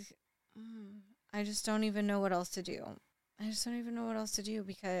I just don't even know what else to do. I just don't even know what else to do,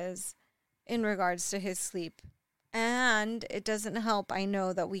 because in regards to his sleep, and it doesn't help, I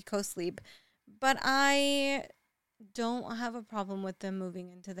know that we co-sleep, but I don't have a problem with them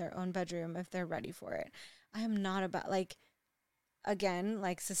moving into their own bedroom if they're ready for it. I am not about, like, again,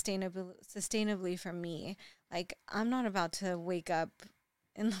 like, sustainably for me, like, I'm not about to wake up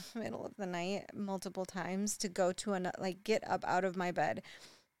in the middle of the night multiple times to go to get up out of my bed,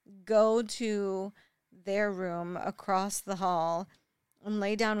 go to their room across the hall and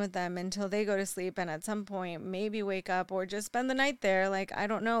lay down with them until they go to sleep, and at some point maybe wake up or just spend the night there. Like, I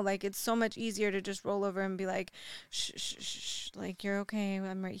don't know, like, it's so much easier to just roll over and be like, shh, shh, shh, shh, like, you're okay,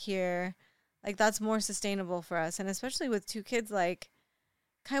 I'm right here. Like, that's more sustainable for us. And especially with 2 kids, like,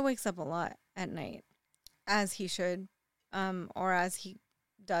 Kai wakes up a lot at night, as he should, or as he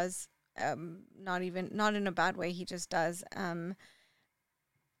does, not in a bad way, he just does.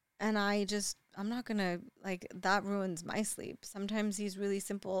 And I'm not going to, like, that ruins my sleep. Sometimes it's really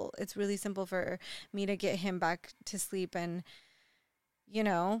simple for me to get him back to sleep. And, you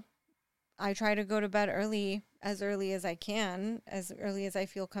know, I try to go to bed early as I can, as early as I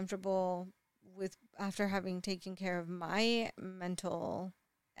feel comfortable with, after having taken care of my mental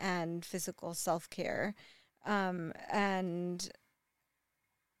and physical self-care. And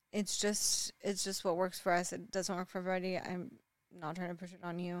it's just what works for us. It doesn't work for everybody. not trying to push it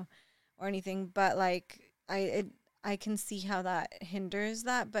on you or anything, but like I can see how that hinders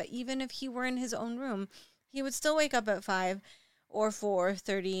that. But even if he were in his own room, he would still wake up at 5 or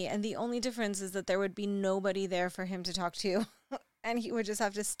 4:30, and the only difference is that there would be nobody there for him to talk to, and he would just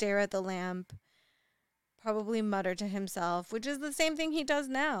have to stare at the lamp, probably mutter to himself, which is the same thing he does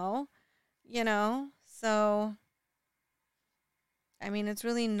now, you know? So, I mean, it's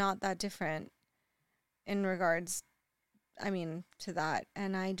really not that different in regards, to that.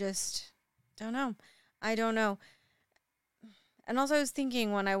 And I just don't know. I don't know. And also, I was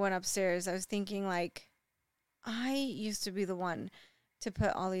thinking when I went upstairs, I was thinking, like, I used to be the one to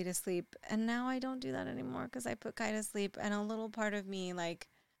put Ollie to sleep, and now I don't do that anymore because I put Kai to sleep, and a little part of me, like,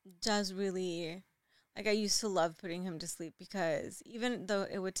 does really, like, I used to love putting him to sleep because even though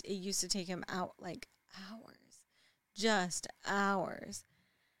it used to take him out, like, hours, just hours,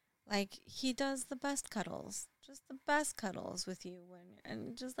 like, he does the best cuddles, just the best cuddles with you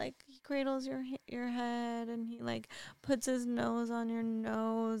and just, like, he cradles your head, and he, like, puts his nose on your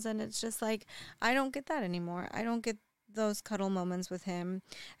nose, and it's just, like, I don't get that anymore. I don't get those cuddle moments with him,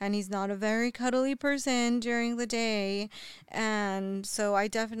 and he's not a very cuddly person during the day, and so I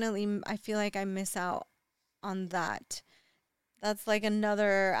feel like I miss out on that. That's, like,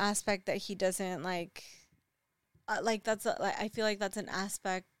 another aspect that he doesn't, like I feel like that's an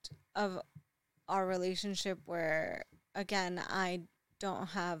aspect of our relationship where, again, I don't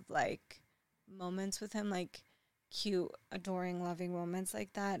have, like, moments with him, like, cute, adoring, loving moments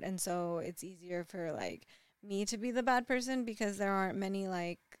like that. And so it's easier for, like, me to be the bad person because there aren't many,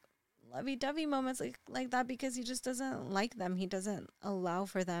 like, lovey-dovey moments like that because he just doesn't like them. He doesn't allow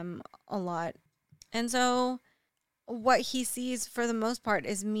for them a lot. And so what he sees for the most part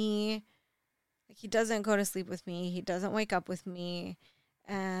is me. Like, he doesn't go to sleep with me. He doesn't wake up with me.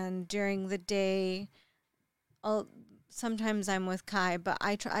 And during the day, sometimes I'm with Kai, but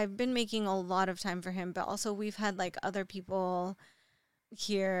I've been making a lot of time for him. But also we've had, like, other people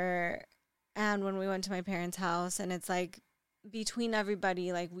here, and when we went to my parents' house, and it's like between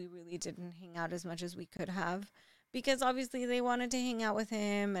everybody, like, we really didn't hang out as much as we could have because obviously they wanted to hang out with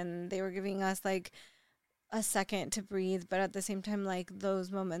him, and they were giving us, like, a second to breathe. But at the same time, like,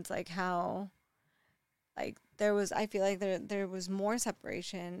 those moments, like, how, like, I feel like there was more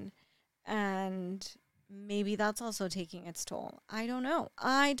separation, and maybe that's also taking its toll. I don't know.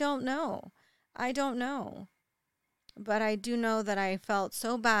 But I do know that I felt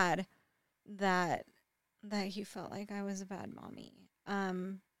so bad that he felt like I was a bad mommy.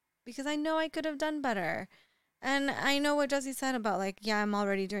 Because I know I could have done better. And I know what Jesse said about, like, yeah, I'm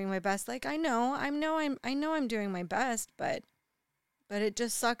already doing my best. Like, I know I'm doing my best, but it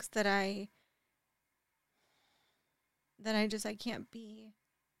just sucks that I can't be,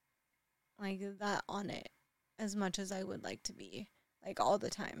 like, that on it as much as I would like to be, like, all the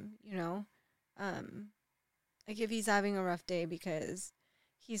time, you know? Like, if he's having a rough day because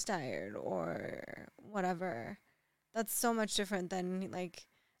he's tired or whatever, that's so much different than, like,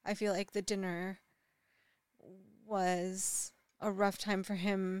 I feel like the dinner was a rough time for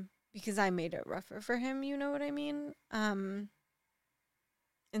him because I made it rougher for him, you know what I mean?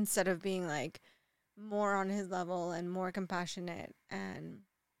 Instead of being, like, more on his level and more compassionate and,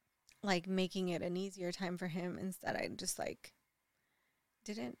 like, making it an easier time for him. Instead, I just, like,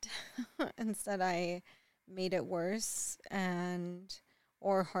 didn't. Instead, I made it worse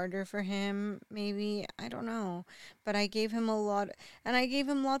or harder for him, maybe. I don't know. But I gave him I gave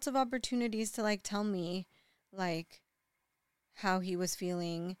him lots of opportunities to, like, tell me, like, how he was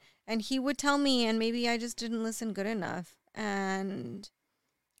feeling. And he would tell me, and maybe I just didn't listen good enough. And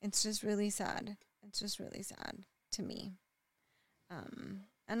it's just really sad. It's just really sad to me.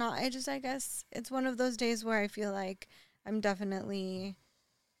 And I guess it's one of those days where I feel like I'm definitely,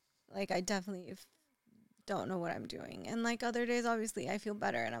 like, I definitely don't know what I'm doing. And, like, other days, obviously, I feel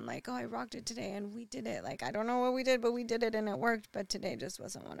better. And I'm like, oh, I rocked it today and we did it. Like, I don't know what we did, but we did it and it worked. But today just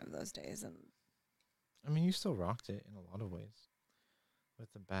wasn't one of those days. And I mean, you still rocked it in a lot of ways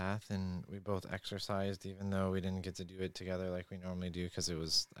with the bath, and we both exercised, even though we didn't get to do it together like we normally do because it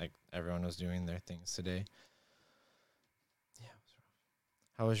was, like, everyone was doing their things today. Yeah, it was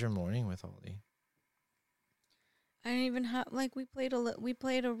rough. How was your morning with Ollie? I didn't even have, like, we played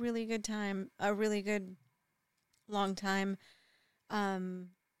a really good time, a really good long time,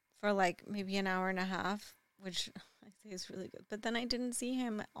 for, like, maybe an hour and a half, which I say is really good. But then I didn't see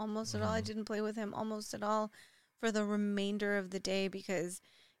him almost at all. I didn't play with him almost at all for the remainder of the day because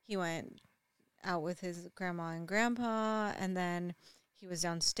he went out with his grandma and grandpa, and then he was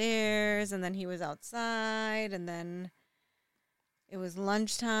downstairs, and then he was outside, and then it was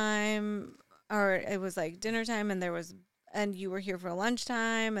lunchtime, or it was, like, dinner time, and there was and you were here for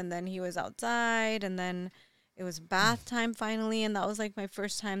lunchtime, and then he was outside, and then it was bath time finally, and that was like my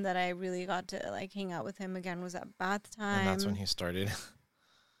first time that I really got to like hang out with him again, was at bath time. And that's when he started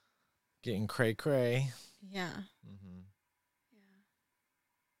getting cray. Yeah. Mm-hmm.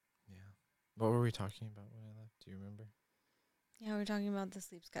 Yeah. What were we talking about when I left? Do you remember? Yeah, we were talking about the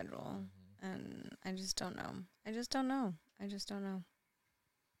sleep schedule, and I just don't know. I just don't know.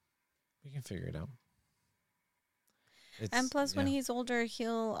 We can figure it out. And plus, when he's older,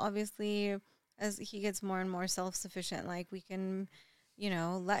 he'll obviously, as he gets more and more self-sufficient, like we can,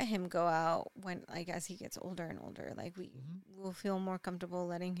 let him go out when, like, as he gets older and older, like we will feel more comfortable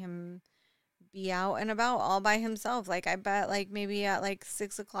letting him be out and about all by himself. Like, I bet, like, maybe at like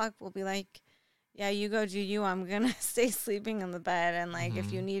 6 o'clock, we'll be like, yeah, you go do you. I'm going to stay sleeping in the bed. And like,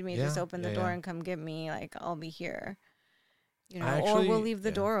 if you need me, just open the door and come get me. Like, I'll be here, or we'll leave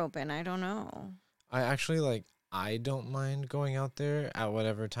the door open. I don't know. I actually I don't mind going out there at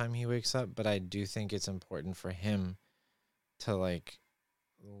whatever time he wakes up, but I do think it's important for him to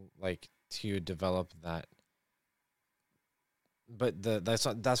to develop that. But that's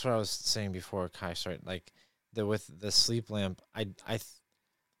what I was saying before Kai started, like with the sleep lamp.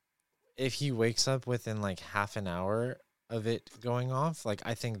 If he wakes up within like half an hour of it going off, like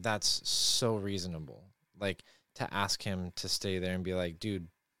I think that's so reasonable. Like to ask him to stay there and be like, dude,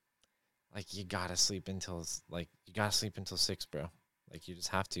 like you gotta sleep until 6, bro. Like you just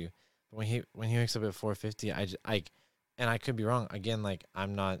have to. But when he wakes up at 4:50, and I could be wrong. Again, like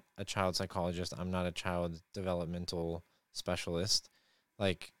I'm not a child psychologist. I'm not a child developmental specialist.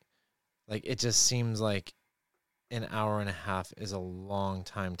 Like it just seems like an hour and a half is a long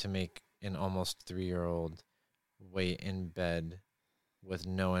time to make an almost 3-year-old wait in bed with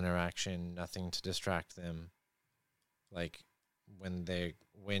no interaction, nothing to distract them. Like when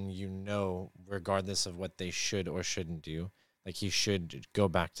regardless of what they should or shouldn't do, like he should go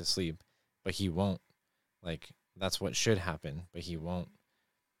back to sleep, but he won't. Like that's what should happen, but he won't.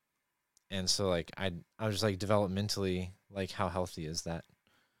 And so like I was just like developmentally, like how healthy is that?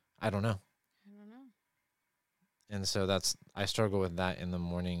 I don't know. And so I struggle with that in the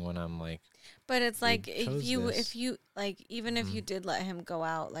morning when I'm like. But it's like if you like, even if you did let him go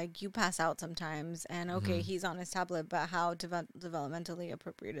out, like you pass out sometimes, and okay, he's on his tablet, but how developmentally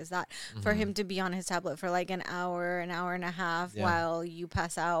appropriate is that for him to be on his tablet for like an hour and a half while you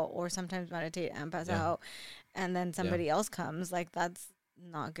pass out, or sometimes meditate and pass out, and then somebody else comes? Like that's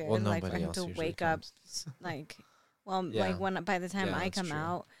not good. Well, like for him to wake up, like, like when by the time I come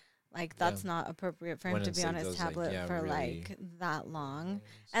out. Like, that's not appropriate for him to be on his tablet for, like, that long.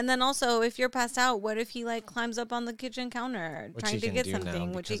 And then also, if you're passed out, what if he, like, climbs up on the kitchen counter trying to get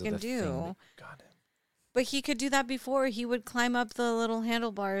something, which he can do. But he could do that before. He would climb up the little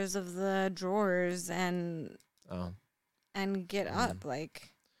handlebars of the drawers and get up,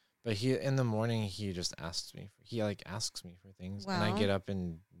 like. But in the morning, he just asks me. He, like, asks me for things. And I get up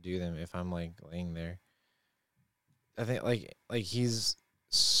and do them if I'm, like, laying there. I think, like he's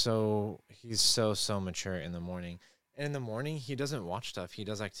so mature in the morning. And in the morning he doesn't watch stuff. He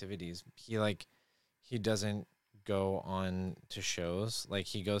does activities. He doesn't go on to shows. Like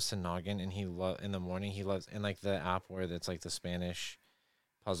he goes to Noggin, and in the morning he loves, and like the app where it's like the Spanish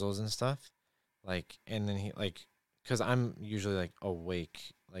puzzles and stuff. Like, and then he like, cause I'm usually like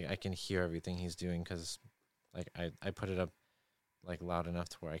awake. Like I can hear everything he's doing. Cause like I put it up like loud enough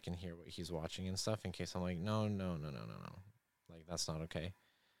to where I can hear what he's watching and stuff, in case I'm like, no. Like that's not okay.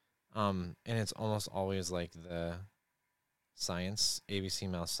 And it's almost always like the science, ABC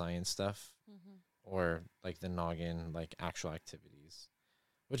Mouse science stuff, or like the Noggin, like actual activities,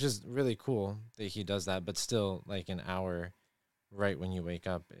 which is really cool that he does that. But still, like an hour right when you wake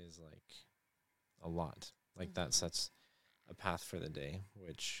up is like a lot. Like that sets a path for the day,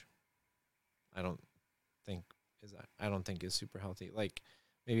 which I don't think is super healthy. Like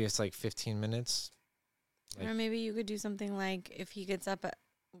maybe it's like 15 minutes. Like, or maybe you could do something like, if he gets up at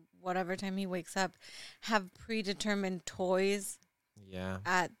whatever time he wakes up, have predetermined toys. Yeah.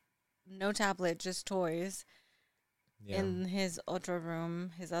 At no tablet, just toys. Yeah. In his otro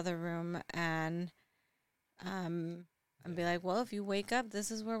room, his other room, and be like, well, if you wake up,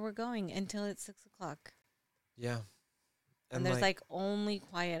 this is where we're going until it's 6 o'clock. Yeah. And there's like only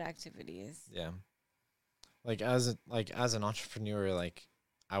quiet activities. Yeah. Like as an entrepreneur, like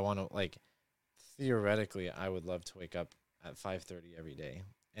I want to, like, theoretically I would love to wake up at 5:30 every day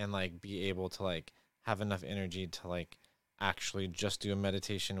and like be able to like have enough energy to like actually just do a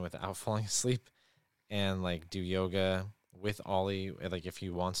meditation without falling asleep, and like do yoga with Ollie, like if he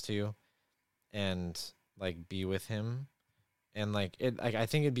wants to, and like be with him And like I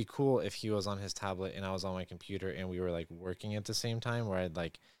think it'd be cool if he was on his tablet and I was on my computer and we were like working at the same time, where I'd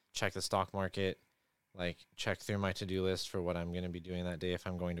like check the stock market, like check through my to-do list for what I'm going to be doing that day if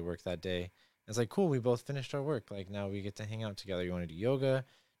I'm going to work that day. And it's like, cool, we both finished our work. Like now we get to hang out together. You want to do yoga?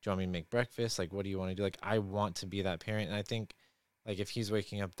 Do you want me to make breakfast? Like, what do you want to do? Like, I want to be that parent. And I think like if he's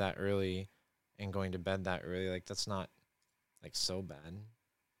waking up that early and going to bed that early, like that's not like so bad.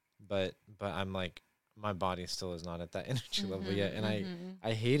 But I'm like, my body still is not at that energy level yet. And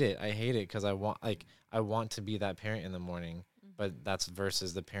I hate it. I hate it because I want to be that parent in the morning, but that's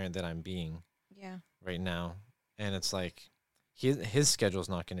versus the parent that I'm being right now. And it's like his schedule's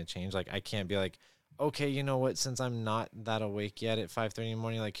not going to change. Like I can't be like, okay, you know what, since I'm not that awake yet at 5:30 in the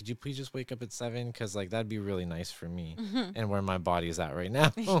morning, like could you please just wake up at 7? Because like that'd be really nice for me and where my body is at right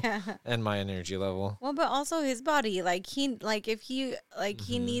now and my energy level. Well, but also his body, like if he like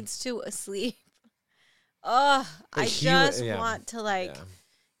he needs to sleep. Oh, I just want to like,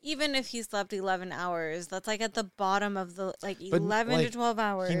 even if he slept 11 hours, that's like at the bottom of the like 11 to 12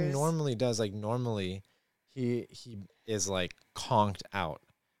 hours. He normally does, like normally he is like conked out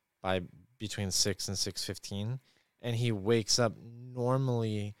by between 6 and 6:15, and he wakes up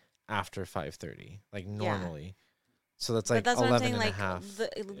normally after 5:30, like normally. So that's like 11 and a half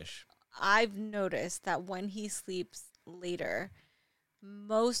ish. I've noticed that when he sleeps later,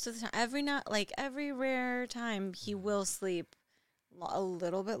 most of the time, every rare time, he will sleep a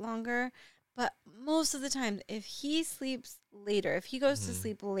little bit longer. But most of the time, if he sleeps later, if he goes to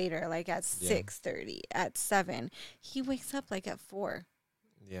sleep later, like at 6:30, at 7, he wakes up like at 4.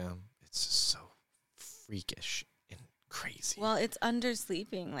 Yeah, it's so freakish and crazy. Well, it's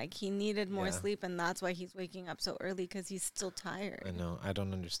undersleeping. Like he needed more sleep, and that's why he's waking up so early, because he's still tired. I know. I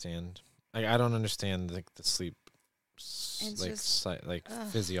don't understand. I don't understand like the sleep. Like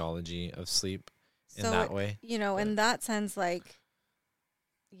physiology of sleep in that way. You know, in that sense, like,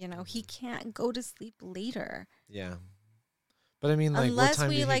 you know, he can't go to sleep later. Yeah. But I mean, like, unless what time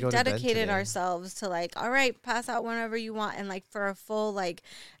we like dedicated ourselves to like, all right, pass out whenever you want, and like for a full like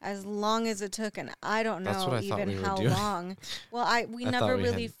as long as it took, and I don't know even how long. Well, we never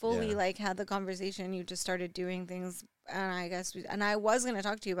really fully like had the conversation. You just started doing things, and I guess and I was gonna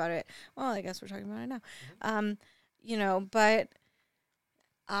talk to you about it. Well, I guess we're talking about it now. You know, but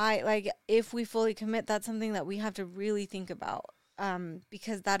I like if we fully commit, that's something that we have to really think about,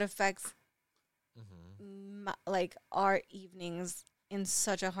 because that affects like our evenings in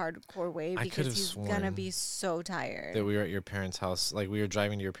such a hardcore way, because he's gonna be so tired. That we were at your parents' house, like we were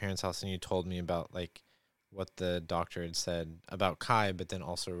driving to your parents' house, and you told me about like what the doctor had said about Kai, but then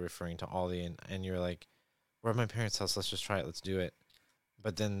also referring to Ollie, and you're like, we're at my parents' house, let's just try it, let's do it.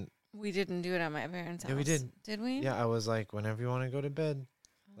 But then we didn't do it at my parents' house. Yeah, we did. Did we? Yeah, I was like, whenever you want to go to bed,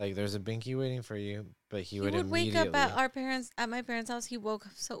 like there's a binky waiting for you. But he would wake up at my parents' house. He woke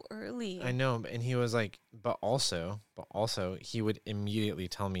up so early. I know, and he was like, but also, he would immediately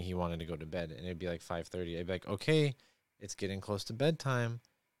tell me he wanted to go to bed, and it'd be like 5:30. I'd be like, okay, it's getting close to bedtime,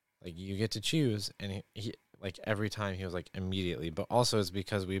 like you get to choose. And he like every time he was like immediately. But also it's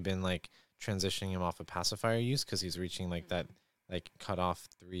because we've been like transitioning him off of pacifier use, because he's reaching like that like cut off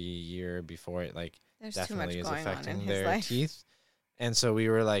 3 year before it like There's definitely is affecting their life. Teeth. And so we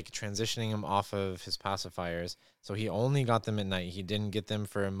were like transitioning him off of his pacifiers. So he only got them at night. He didn't get them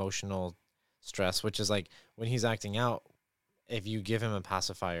for emotional stress, which is like when he's acting out, if you give him a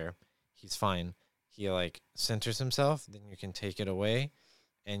pacifier, he's fine. He like centers himself, then you can take it away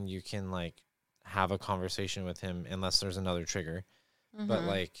and you can like have a conversation with him unless there's another trigger. But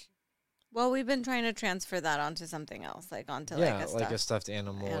like, well, we've been trying to transfer that onto something else, like onto like a stuffed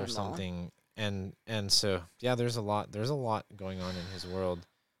animal or something. And so, yeah, there's a lot going on in his world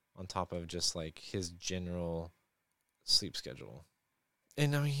on top of just like his general sleep schedule.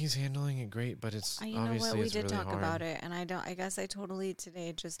 And I mean, he's handling it great, but it's obviously we did really talk hard. about it, and I guess I totally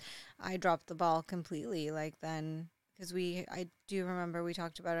today I dropped the ball completely, like then, because I do remember we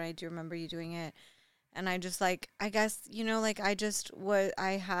talked about it. I do remember you doing it, and I just like, I guess, you know, like I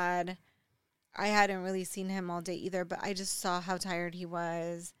hadn't really seen him all day either, but I just saw how tired he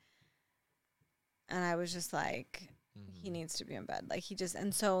was. And I was just like, he needs to be in bed. Like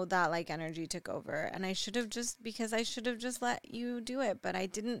and so that like energy took over, and I should have just let you do it, but I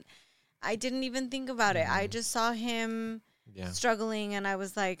didn't even think about it. I just saw him struggling, and I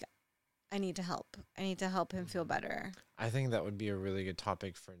was like, I need to help him feel better. I think that would be a really good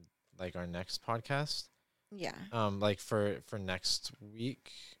topic for like our next podcast. Yeah. Like for next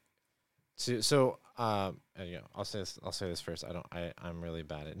week. I'll say this first. I'm really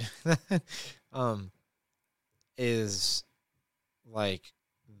bad at that. Is like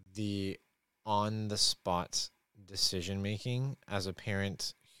the on the spot decision making as a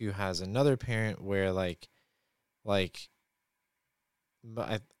parent who has another parent where like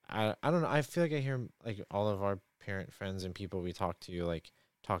but I don't know, I feel like I hear like all of our parent friends and people we talk to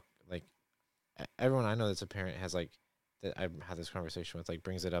talk like everyone I know that's a parent has like that I've had this conversation with like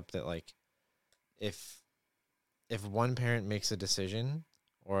brings it up that like if one parent makes a decision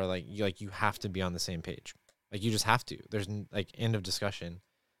or like you have to be on the same page, like you just have to, there's like end of discussion,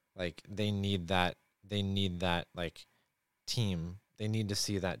 like they need that like team, they need to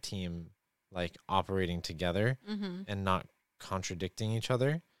see that team like operating together and not contradicting each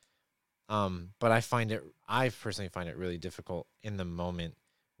other. But I personally find it really difficult in the moment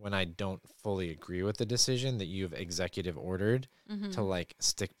when I don't fully agree with the decision that you've executive ordered to like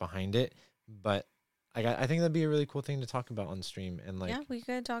stick behind it. But I think that'd be a really cool thing to talk about on stream and like, yeah, we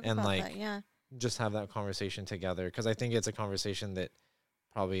could talk about like, that. Yeah. Just have that conversation together. 'Cause I think it's a conversation that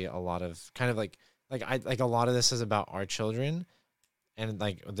probably a lot of kind of like a lot of this is about our children. And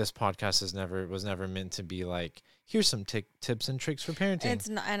like this podcast was never meant to be like, here's some tips and tricks for parenting. It's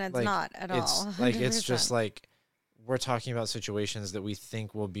not, and it's like, not at all. Like it's just like we're talking about situations that we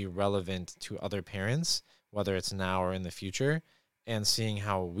think will be relevant to other parents, whether it's now or in the future, and seeing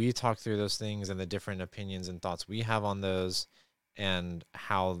how we talk through those things and the different opinions and thoughts we have on those and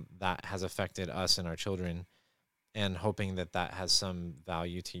how that has affected us and our children, and hoping that that has some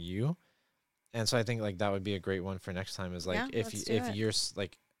value to you. And so I think like that would be a great one for next time is like, if you're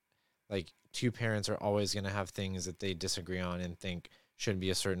like two parents are always going to have things that they disagree on and think should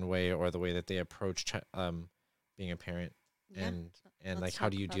be a certain way, or the way that they approach being a parent, and like how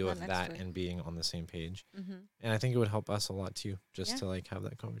do you deal with that and being on the same page. And I think it would help us a lot too, just to like have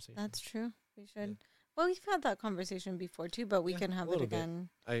that conversation. That's true. We should. Well, we've had that conversation before too, but we can have it again.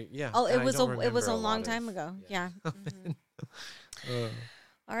 Oh, it was a long time ago. Yeah.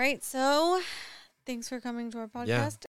 All right, so thanks for coming to our podcast.